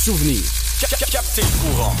 projection, souvenirs. Captez le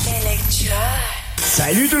courant. Electra.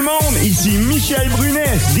 Salut tout le monde, ici Michel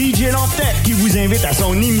Brunet, DJ Lantec, qui vous invite à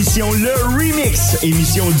son émission Le Remix,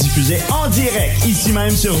 émission diffusée en direct, ici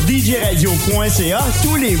même sur DJradio.ca,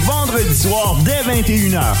 tous les vendredis soirs dès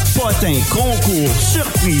 21h. Potins, concours,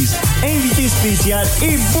 surprises, invités spéciaux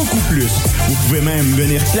et beaucoup plus. Vous pouvez même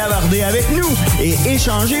venir clavarder avec nous et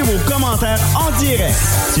échanger vos commentaires en direct.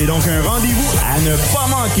 C'est donc un rendez-vous à ne pas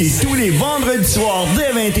manquer tous les vendredis soirs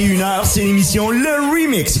dès 21h, c'est l'émission Le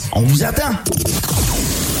Remix. On vous attend!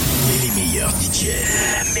 Les meilleurs DJ,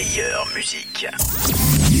 la meilleure musique.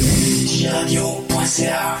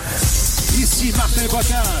 DJradio.ca. Ici Martin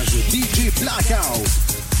Bocage, DJ Blackout.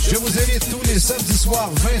 Je vous invite tous les samedis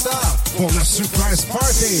soirs 20h pour le Surprise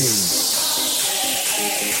Party.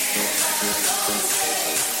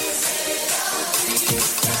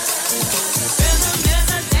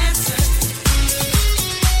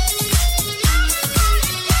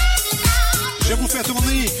 Je vous fais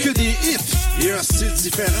tourner que des hits et un style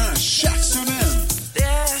différent chaque semaine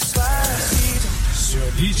sur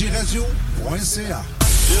DJradio.ca.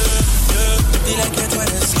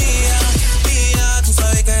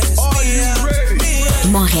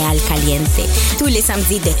 Montréal Caliente, tous les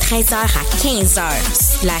samedis de 13h à 15h.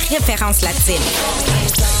 La référence latine.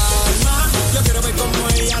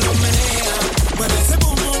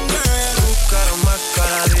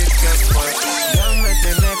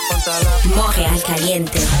 Montréal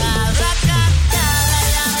Caliente.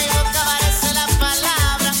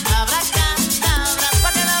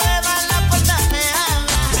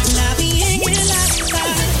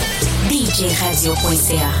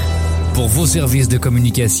 DJradio.ca. Pour vos services de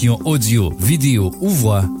communication audio, vidéo ou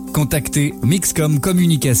voix, contactez Mixcom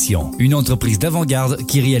Communication, une entreprise d'avant-garde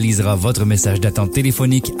qui réalisera votre message d'attente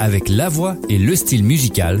téléphonique avec la voix et le style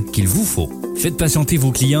musical qu'il vous faut. Faites patienter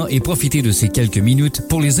vos clients et profitez de ces quelques minutes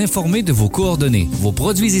pour les informer de vos coordonnées, vos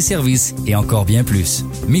produits et services et encore bien plus.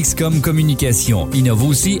 Mixcom Communication innove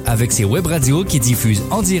aussi avec ses web radios qui diffusent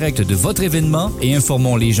en direct de votre événement et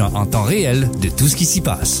informons les gens en temps réel de tout ce qui s'y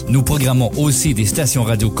passe. Nous programmons aussi des stations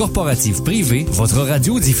radio corporatives privées. Votre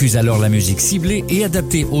radio diffuse alors la musique ciblée et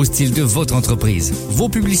adaptée au style de votre entreprise, vos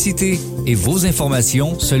publicités et vos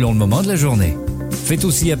informations selon le moment de la journée. Faites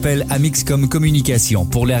aussi appel à Mixcom Communication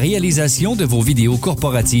pour la réalisation de vos vidéos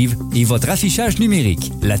corporatives et votre affichage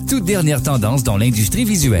numérique, la toute dernière tendance dans l'industrie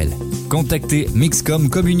visuelle. Contactez Mixcom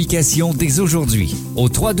Communication dès aujourd'hui au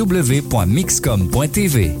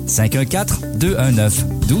www.mixcom.tv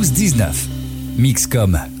 514-219-1219.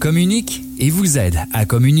 Mixcom communique et vous aide à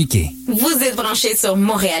communiquer. Vous êtes branchés sur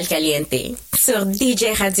Montréal Caliente, sur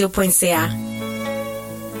DJradio.ca.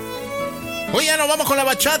 Oye, nos vamos con la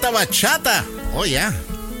bachata. Oh, yeah.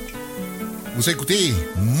 Vous écoutez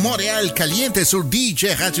Montréal Caliente sur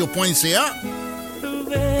DJradio.ca.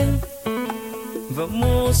 Ven,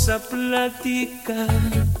 vamos a platicar.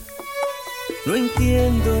 No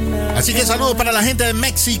entiendo nada. Así que saludos para la gente de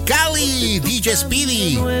Mexicali, DJ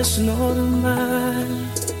Speedy. No es normal.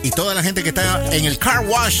 Y toda la gente que está en el Car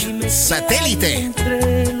Wash Satélite.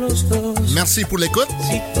 Merci pour l'écoute.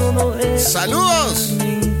 Saludos.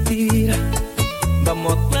 Mentira.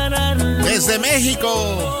 Vamos a aclararlo. Desde México.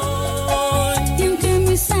 Y aunque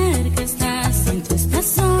muy cerca estás, siento esta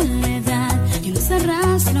soledad y nos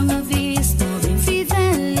arrastra un aviso de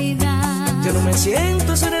infidelidad. Yo no me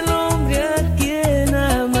siento ser el hombre a quien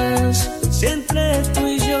amas. Si entre tú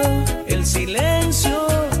y yo el silencio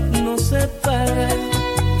nos separa.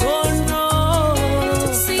 Oh no.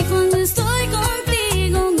 Si cuando estoy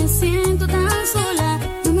contigo me siento tan sola,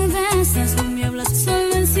 no me besas, no me hablas,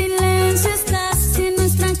 solo en silencio estás. Si en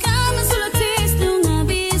nuestra cama solo existe un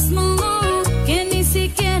abismo.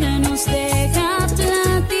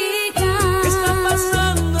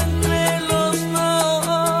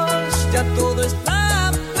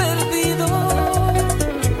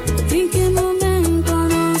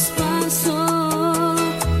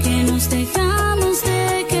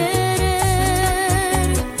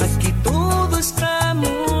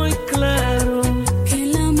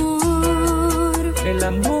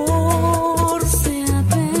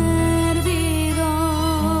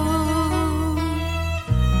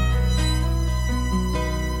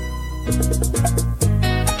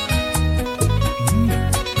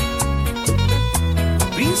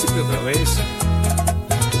 Príncipe otra vez.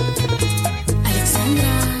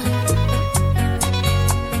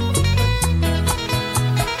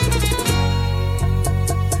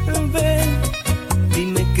 Ven,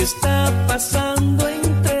 dime qué está pasando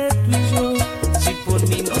entre tú y yo. Si por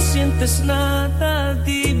mí no sientes nada,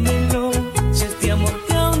 dímelo. Si este amor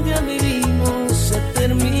que un día vivimos se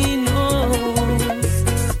terminó.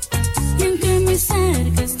 Y aunque muy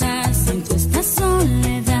cerca estás, siento esta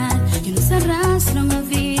soledad que nos arrastra un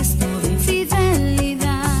abismo de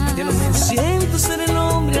infidelidad. Ya no me siento ser el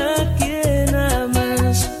hombre a quien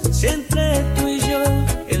amas. Si entre tú y yo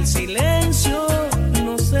el silencio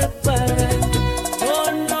nos separa.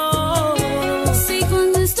 Oh no. Si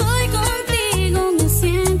cuando estoy contigo me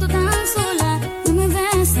siento tan sola, no me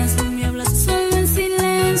besas, no me hablas, solo en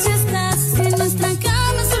silencio estás. En nuestra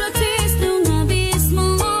cama solo existe un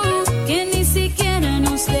abismo que ni siquiera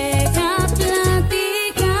nos deja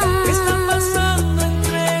platicar. ¿Qué está pasando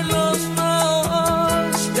entre los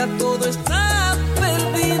dos? Ya todo está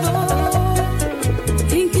perdido.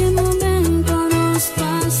 ¿En qué momento nos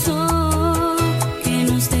pasó que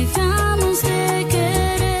nos dejamos de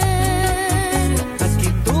querer? Aquí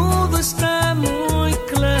todo está muy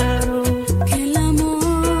claro. Que el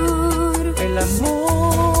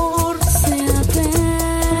amor se ha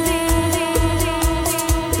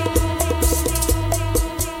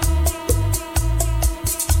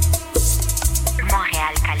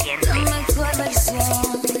Montreal Caliente. La mejor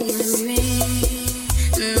versión de mí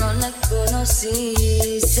no la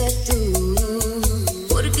conociste tú,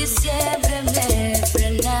 porque siempre me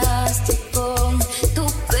frenaste con tu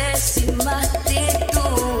pésima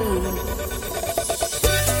actitud.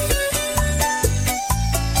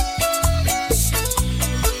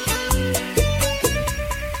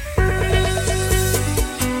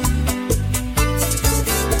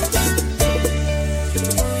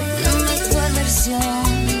 La mejor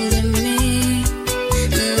versión de mí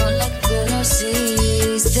no la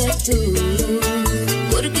conociste tú,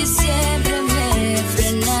 porque siempre me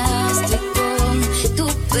frenaste con tu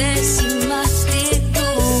pésima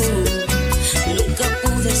actitud. Nunca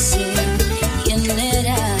pude ser quien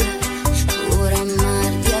era por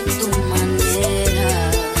amarte a tu manera.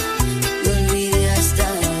 Me olvidé hasta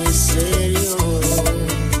de serio.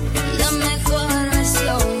 La mejor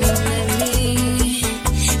versión de mí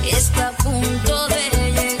está a punto de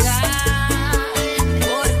llegar,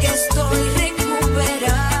 porque estoy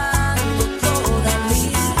recuperando toda mi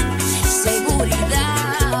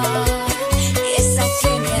seguridad, esa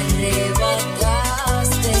que me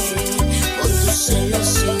arrebataste con tus celos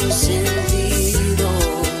sin sentido,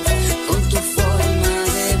 con tu forma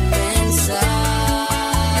de pensar.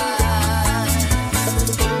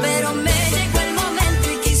 Pero me llegó el momento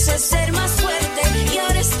y quise ser más fuerte, y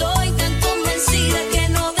ahora estoy tan convencida que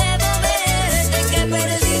no debo verte, que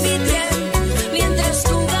perdí mi tiempo mientras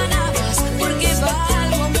tú ganabas, porque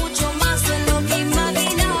valgo mucho más de lo que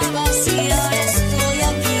imaginabas. Y ahora estoy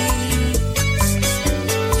aquí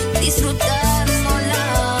disfrutando la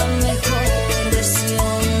mejor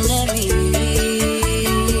versión de mí.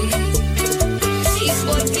 Y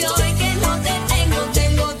porque hoy que no te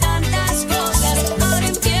tengo tantas cosas, ahora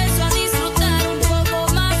empiezo a disfrutar un poco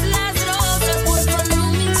más las rosas. Por favor no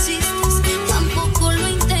me insistes, tampoco lo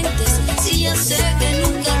intentes, si ya sé que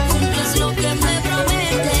nunca cumples lo que me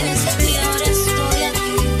prometes. Y ahora estoy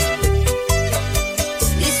aquí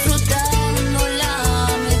disfrutando la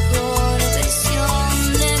mejor versión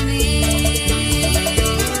de mí.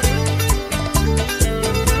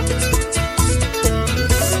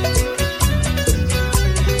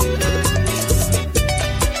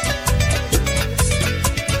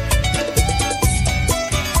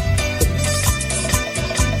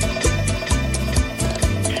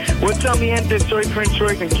 What's up, mi gente? Soy Prince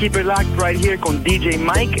Royce, and keep it locked right here con DJ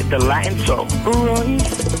Mike, The Latin Soul.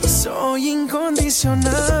 Soy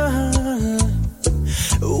incondicional,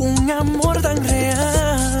 un amor tan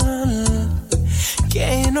real,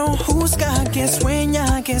 que no juzga, que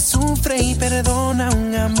sueña, que sufre y perdona,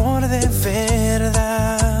 un amor de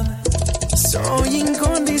verdad. Soy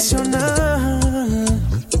incondicional,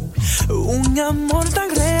 un amor tan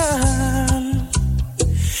real,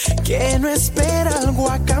 que no espera algo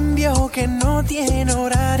a cambio, que no tiene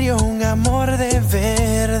horario, un amor de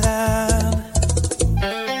verdad.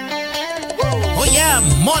 Oye,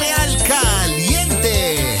 Montreal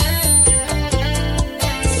Caliente.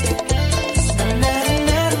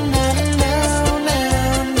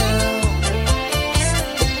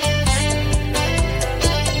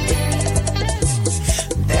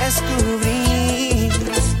 Descubrí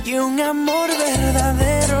que un amor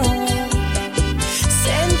verdadero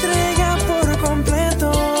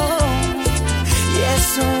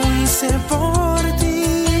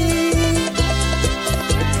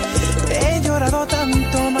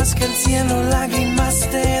cielo lágrimas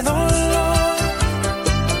de dolor.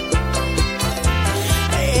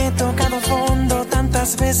 He tocado fondo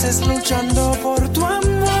tantas veces luchando por tu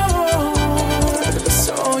amor.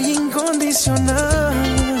 Soy incondicional,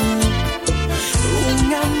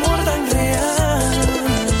 un amor tan real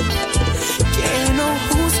que no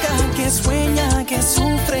juzga, que sueña, que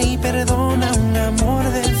sufre y perdona, un amor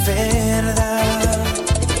de verdad.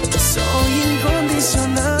 Soy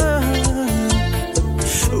incondicional,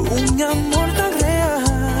 un amor tan real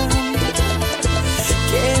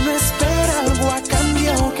que no espera algo a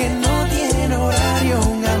cambio, que no tiene horario,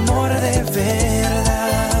 un amor de verdad.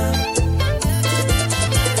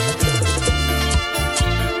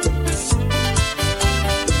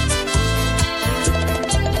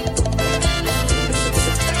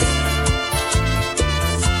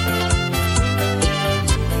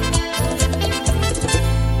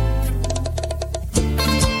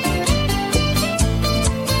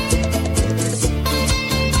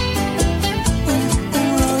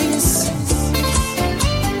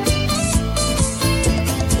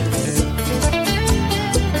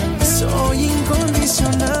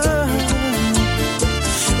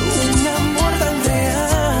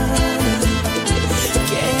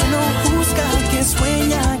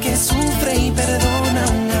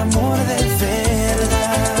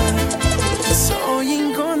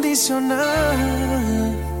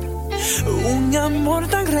 Un amour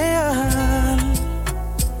tan réel.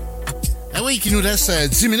 Ah oui, qui nous reste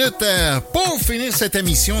 10 minutes pour finir cette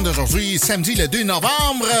émission d'aujourd'hui, samedi le 2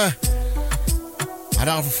 novembre.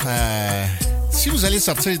 Alors, si vous allez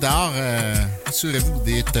sortir dehors, assurez-vous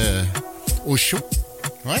d'être au chaud.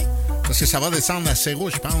 Ouais, parce que ça va descendre à 0,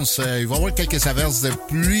 je pense. Il va y avoir quelques averses de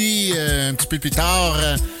pluie un petit peu plus tard.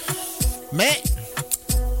 Mais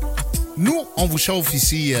nous, on vous chauffe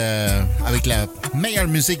ici avec la meilleure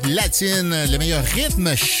musique latine, le meilleur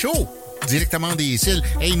rythme chaud directement des îles.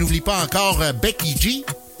 Et n'oublie pas encore Becky G.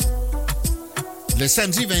 Le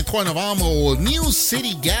samedi 23 novembre au New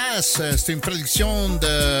City Gas. C'est une production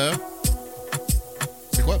de...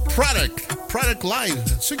 C'est quoi? Product Live.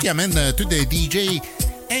 Ceux qui amènent tous des DJ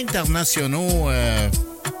internationaux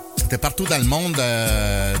de partout dans le monde,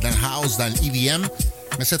 dans le house, dans l'EDM.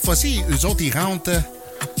 Mais cette fois-ci, eux autres, ils rentrent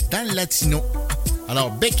dans le latino.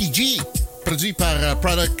 Alors, Becky G, produit par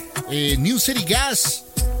Product et New City Gas,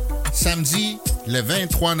 samedi le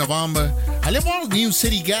 23 novembre. Allez voir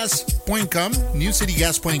newcitygas.com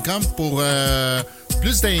pour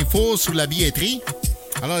plus d'infos sur la billetterie.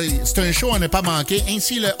 Alors, c'est un show à ne pas manquer.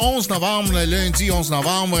 Ainsi, le 11 novembre, le lundi 11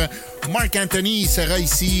 novembre, Marc Anthony sera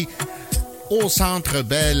ici au Centre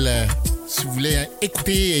Bell. Si vous voulez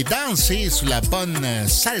écouter et danser sur la bonne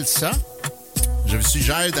salsa, je vous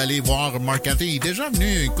suggère d'aller voir Marc Anthony. Il est déjà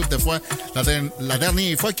venu une couple de fois. La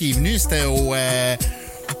dernière fois qu'il est venu, c'était au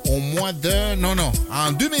mois de... Non,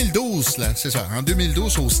 en 2012, là, c'est ça. En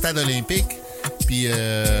 2012, au Stade olympique. Puis,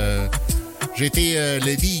 j'ai été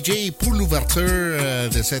le DJ pour l'ouverture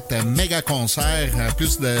de cette méga concert.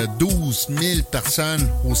 Plus de 12 000 personnes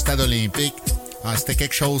au Stade olympique. Ah, c'était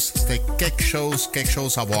quelque chose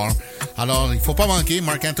à voir. Alors, il faut pas manquer,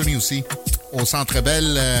 Marc Anthony aussi, au Centre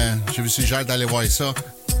Bell. Je vous suggère d'aller voir ça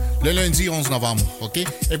le lundi 11 novembre, OK?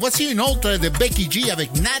 Et voici une autre de Becky G avec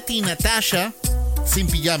Nati Natasha,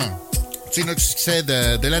 Simpiyama. C'est notre succès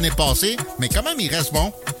de l'année passée, mais quand même, il reste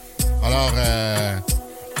bon. Alors,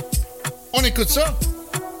 on écoute ça.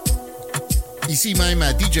 Ici même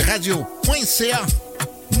à djradio.ca,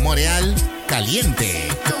 Montréal Caliente.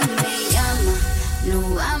 Nos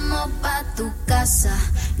vamos pa' tu casa,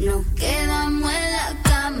 nos quedamos en la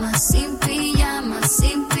cama, sin pijama,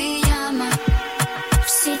 sin pijama.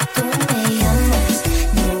 Si tú me llamas,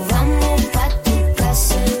 nos vamos pa' tu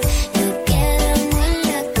casa, nos quedamos en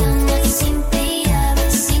la cama, sin pijama,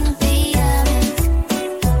 sin pijama.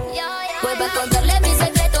 Pues pa' contarle mis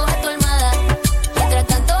secretos a tu almohada, mientras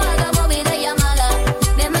tanto hagamos videollamada.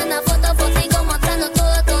 Me manda fotos y mostrando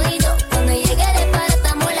todo todito, cuando llegue de para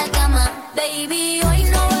estamos en la cama, baby.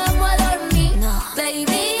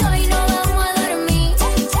 Baby, hoy no vamos a dormir.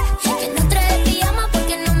 Que no trae pijama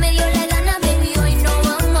porque no me dio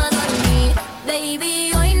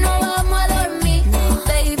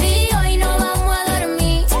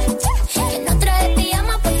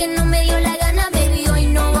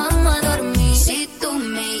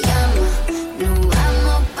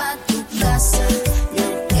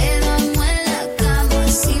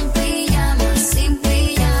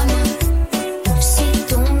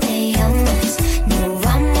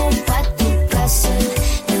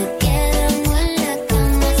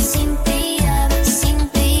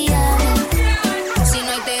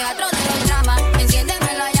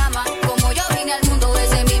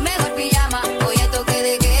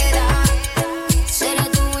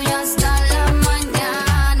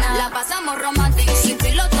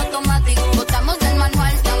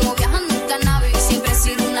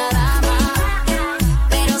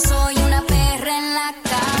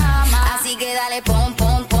que dale pom,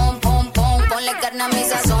 pom, pom, pom, pom. Ponle carne a mi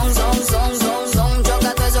sazón, son.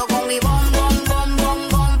 Choca todo eso con mi bom, bom, bom, bom,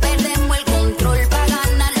 bom. Perdemos el control pa'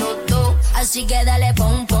 ganar los dos. Así que dale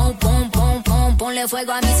pom, pom, pom, pom, pom. Ponle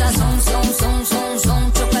fuego a mi sazón,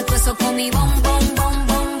 son. Choca todo eso con mi bom, bom, bom,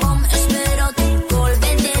 bom, bom. Espero tu call,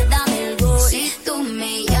 vente, dame el gol. Si tú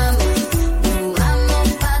me llamas, nos vamos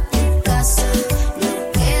pa' tu casa. Nos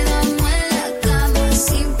quedamos en la cama,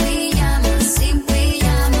 sin pijama, sin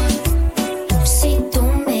pijama. Si tú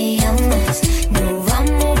me llamas, nos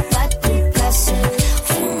vamos pa' tu casa.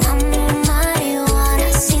 Fumamos marihuana,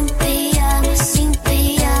 sin pijama, sin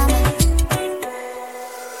pijama.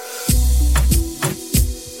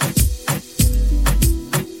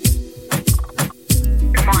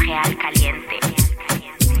 Montreal caliente.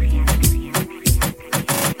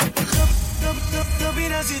 ¿Qué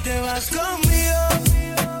opinas si te vas conmigo?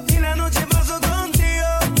 Y la noche paso contigo.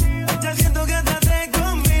 Ya siento que te atraes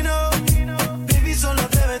conmigo. Baby, solo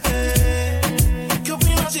atrévete. ¿Qué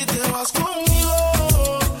opinas si te vas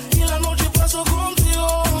conmigo? Y la noche paso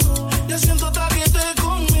contigo. Ya siento taquete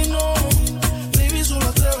conmigo. Baby, solo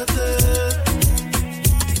atrévete.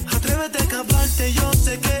 Atrévete a escaparte. Yo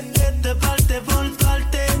sé que te parte por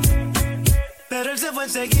parte. Pero él se fue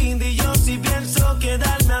enseguida y yo sí pienso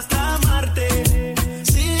quedarme hasta Marte.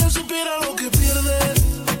 Si él supiera lo que pierde,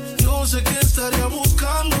 yo sé que estaría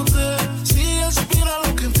buscándote. Si él supiera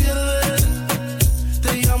lo que pierde,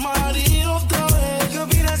 te llamaría otra vez. ¿Qué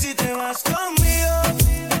opinas si te vas conmigo?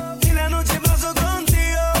 Y la noche paso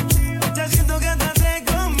contigo. Ya siento que te atraes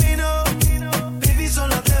conmigo. Baby,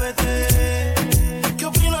 solo atrévete. ¿Qué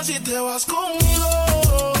opinas si te vas conmigo?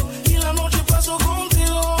 Y la noche paso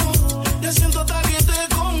contigo. Ya siento taquete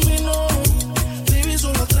conmigo. Baby,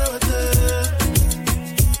 solo atrévete.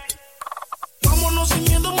 Vámonos sin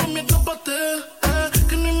miedo, mami, atrápate.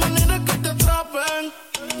 Que no hay manera que te atrapen.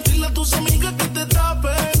 Dile a tus amigas que te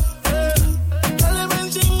tapen. Dale,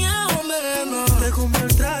 ven sin miedo, nena. Te compré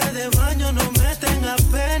el traje de baño, no me tengas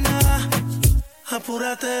pena.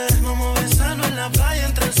 Apúrate, vamos a besarnos en la playa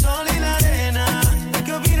entre el sol y la arena.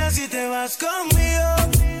 ¿Qué opinas si te vas conmigo?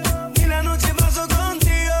 Y la noche paso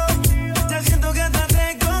contigo. Ya siento que te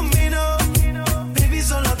atraes conmigo. Baby,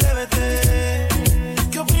 solo atrévete.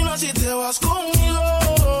 ¿Qué opinas si te vas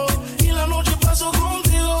conmigo? Y la noche paso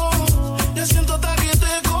contigo. Ya siento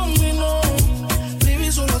taquete conmigo.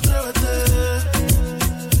 Baby, solo atrévete.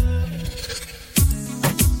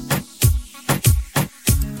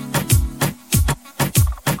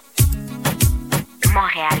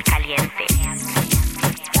 Montreal caliente.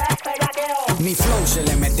 Mi flow se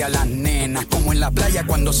le mete a las nenas, como en la playa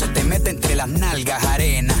cuando se te mete entre las nalgas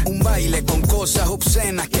arena. Un baile con cosas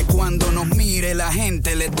obscenas que cuando nos mire la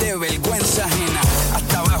gente les dé vergüenza ajena.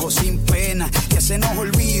 Hasta abajo sin pena, que se nos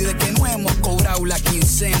olvide que no hemos cobrado la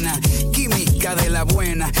quincena. Química de la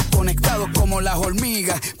buena, conectados como las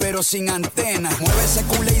hormigas, pero sin antenas. Mueve ese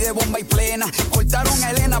culé y de bomba y plena. Cortaron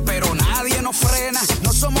a Elena, pero nadie nos frena.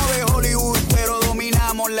 No somos de Hollywood, pero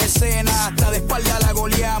dominamos la escena. Hasta de espalda la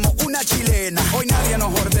goleamos, una chilena. Hoy nadie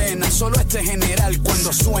nos ordena, solo este general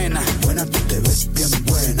cuando suena. Buena, tú te ves bien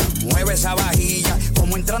buena. Mueve esa vajilla,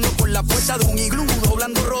 como entrando por la puerta de un iglú,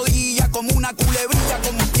 doblando rodillas, como una culebrilla,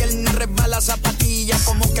 como pierna resbala zapatilla,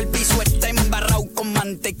 como que el piso está embarrado con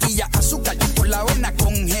mantequilla, azúcar por la avena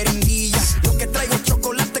con jeringuilla. Lo que traigo es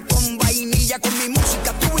chocolate con vainilla, con mi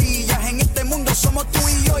música tú brillas. En este mundo somos tú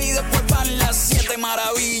y yo y después van las 7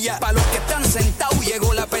 maravillas. Pa' los que están sentados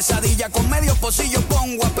llegó la pesadilla, con medio pocillo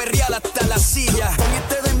pongo a perrear hasta la silla. Con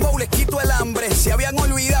este dembow les quito el hambre, se habían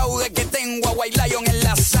olvidado de que tengo a White Lion en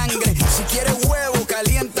la sangre. Si quieres huevo,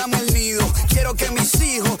 caliéntame el nido. Quiero que mis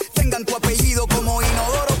hijos tengan tu apellido como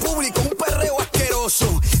inodoro público, un perreo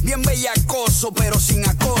asqueroso. Bien bellacoso, pero sin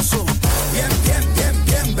acoso. Bien, bien, bien,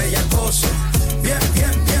 bien bellacoso. Bien,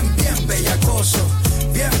 bien, bien, bien bellacoso.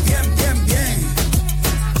 Bien, bien, bien, bien.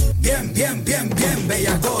 Bien, bien, bien, bien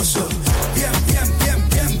bellacoso. Bien, bien, bien,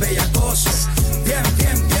 bien bellacoso. Bien,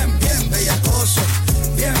 bien, bien, bien bellacoso.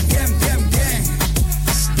 Bien, bien, bien, bien.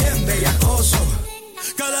 Bien bellacoso.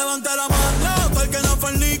 Que levante la mano para el que no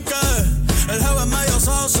fornique. El jefe es medio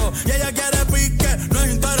soso y ella quiere pique. No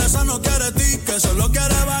es interesa, no quiere tique. Solo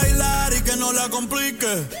quiere bailar y que no la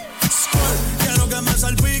complique. Quiero que me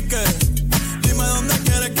salpique. Dime dónde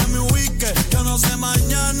quieres que me ubique. Yo no sé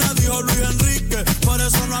mañana, dijo Luis Enrique. Por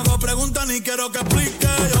eso no hago preguntas ni quiero que explique.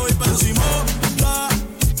 Yo voy pa' encima,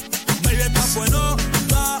 baby está bueno,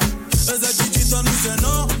 ese chichito ni se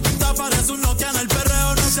nota. Parece un Nokia en el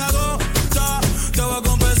perreo, no se agota. Te voy a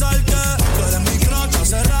confesar que tú eres mi crush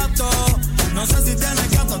hace rato. No sé si tienes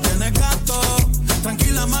gato.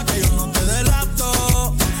 Tranquila más que yo no te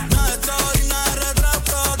delato. Nada de story, nada de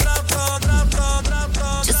retrato.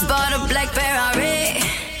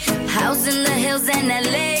 bills in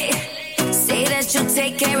LA. Say that you'll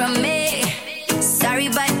take care of me. Sorry,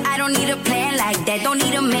 but I don't need a plan like that. Don't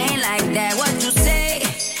need a man like that. What you say?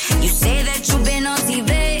 You say that you've been on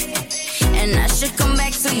TV, and I should come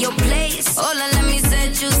back to your place. Hola, let me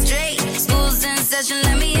set you straight. School's in session,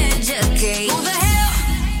 let me educate. Who the hell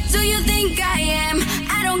do you think I am?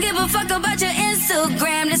 I don't give a fuck about your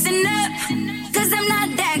Instagram. Listen up, cause I'm not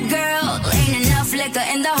that girl. Ain't enough liquor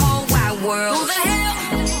in the whole wide world. Who the hell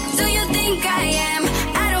do you think I am?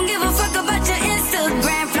 I don't give a fuck about your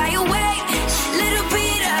Instagram. Fly away, little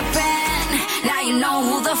Peter Pan. Now you know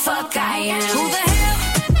who the fuck I am. Who the hell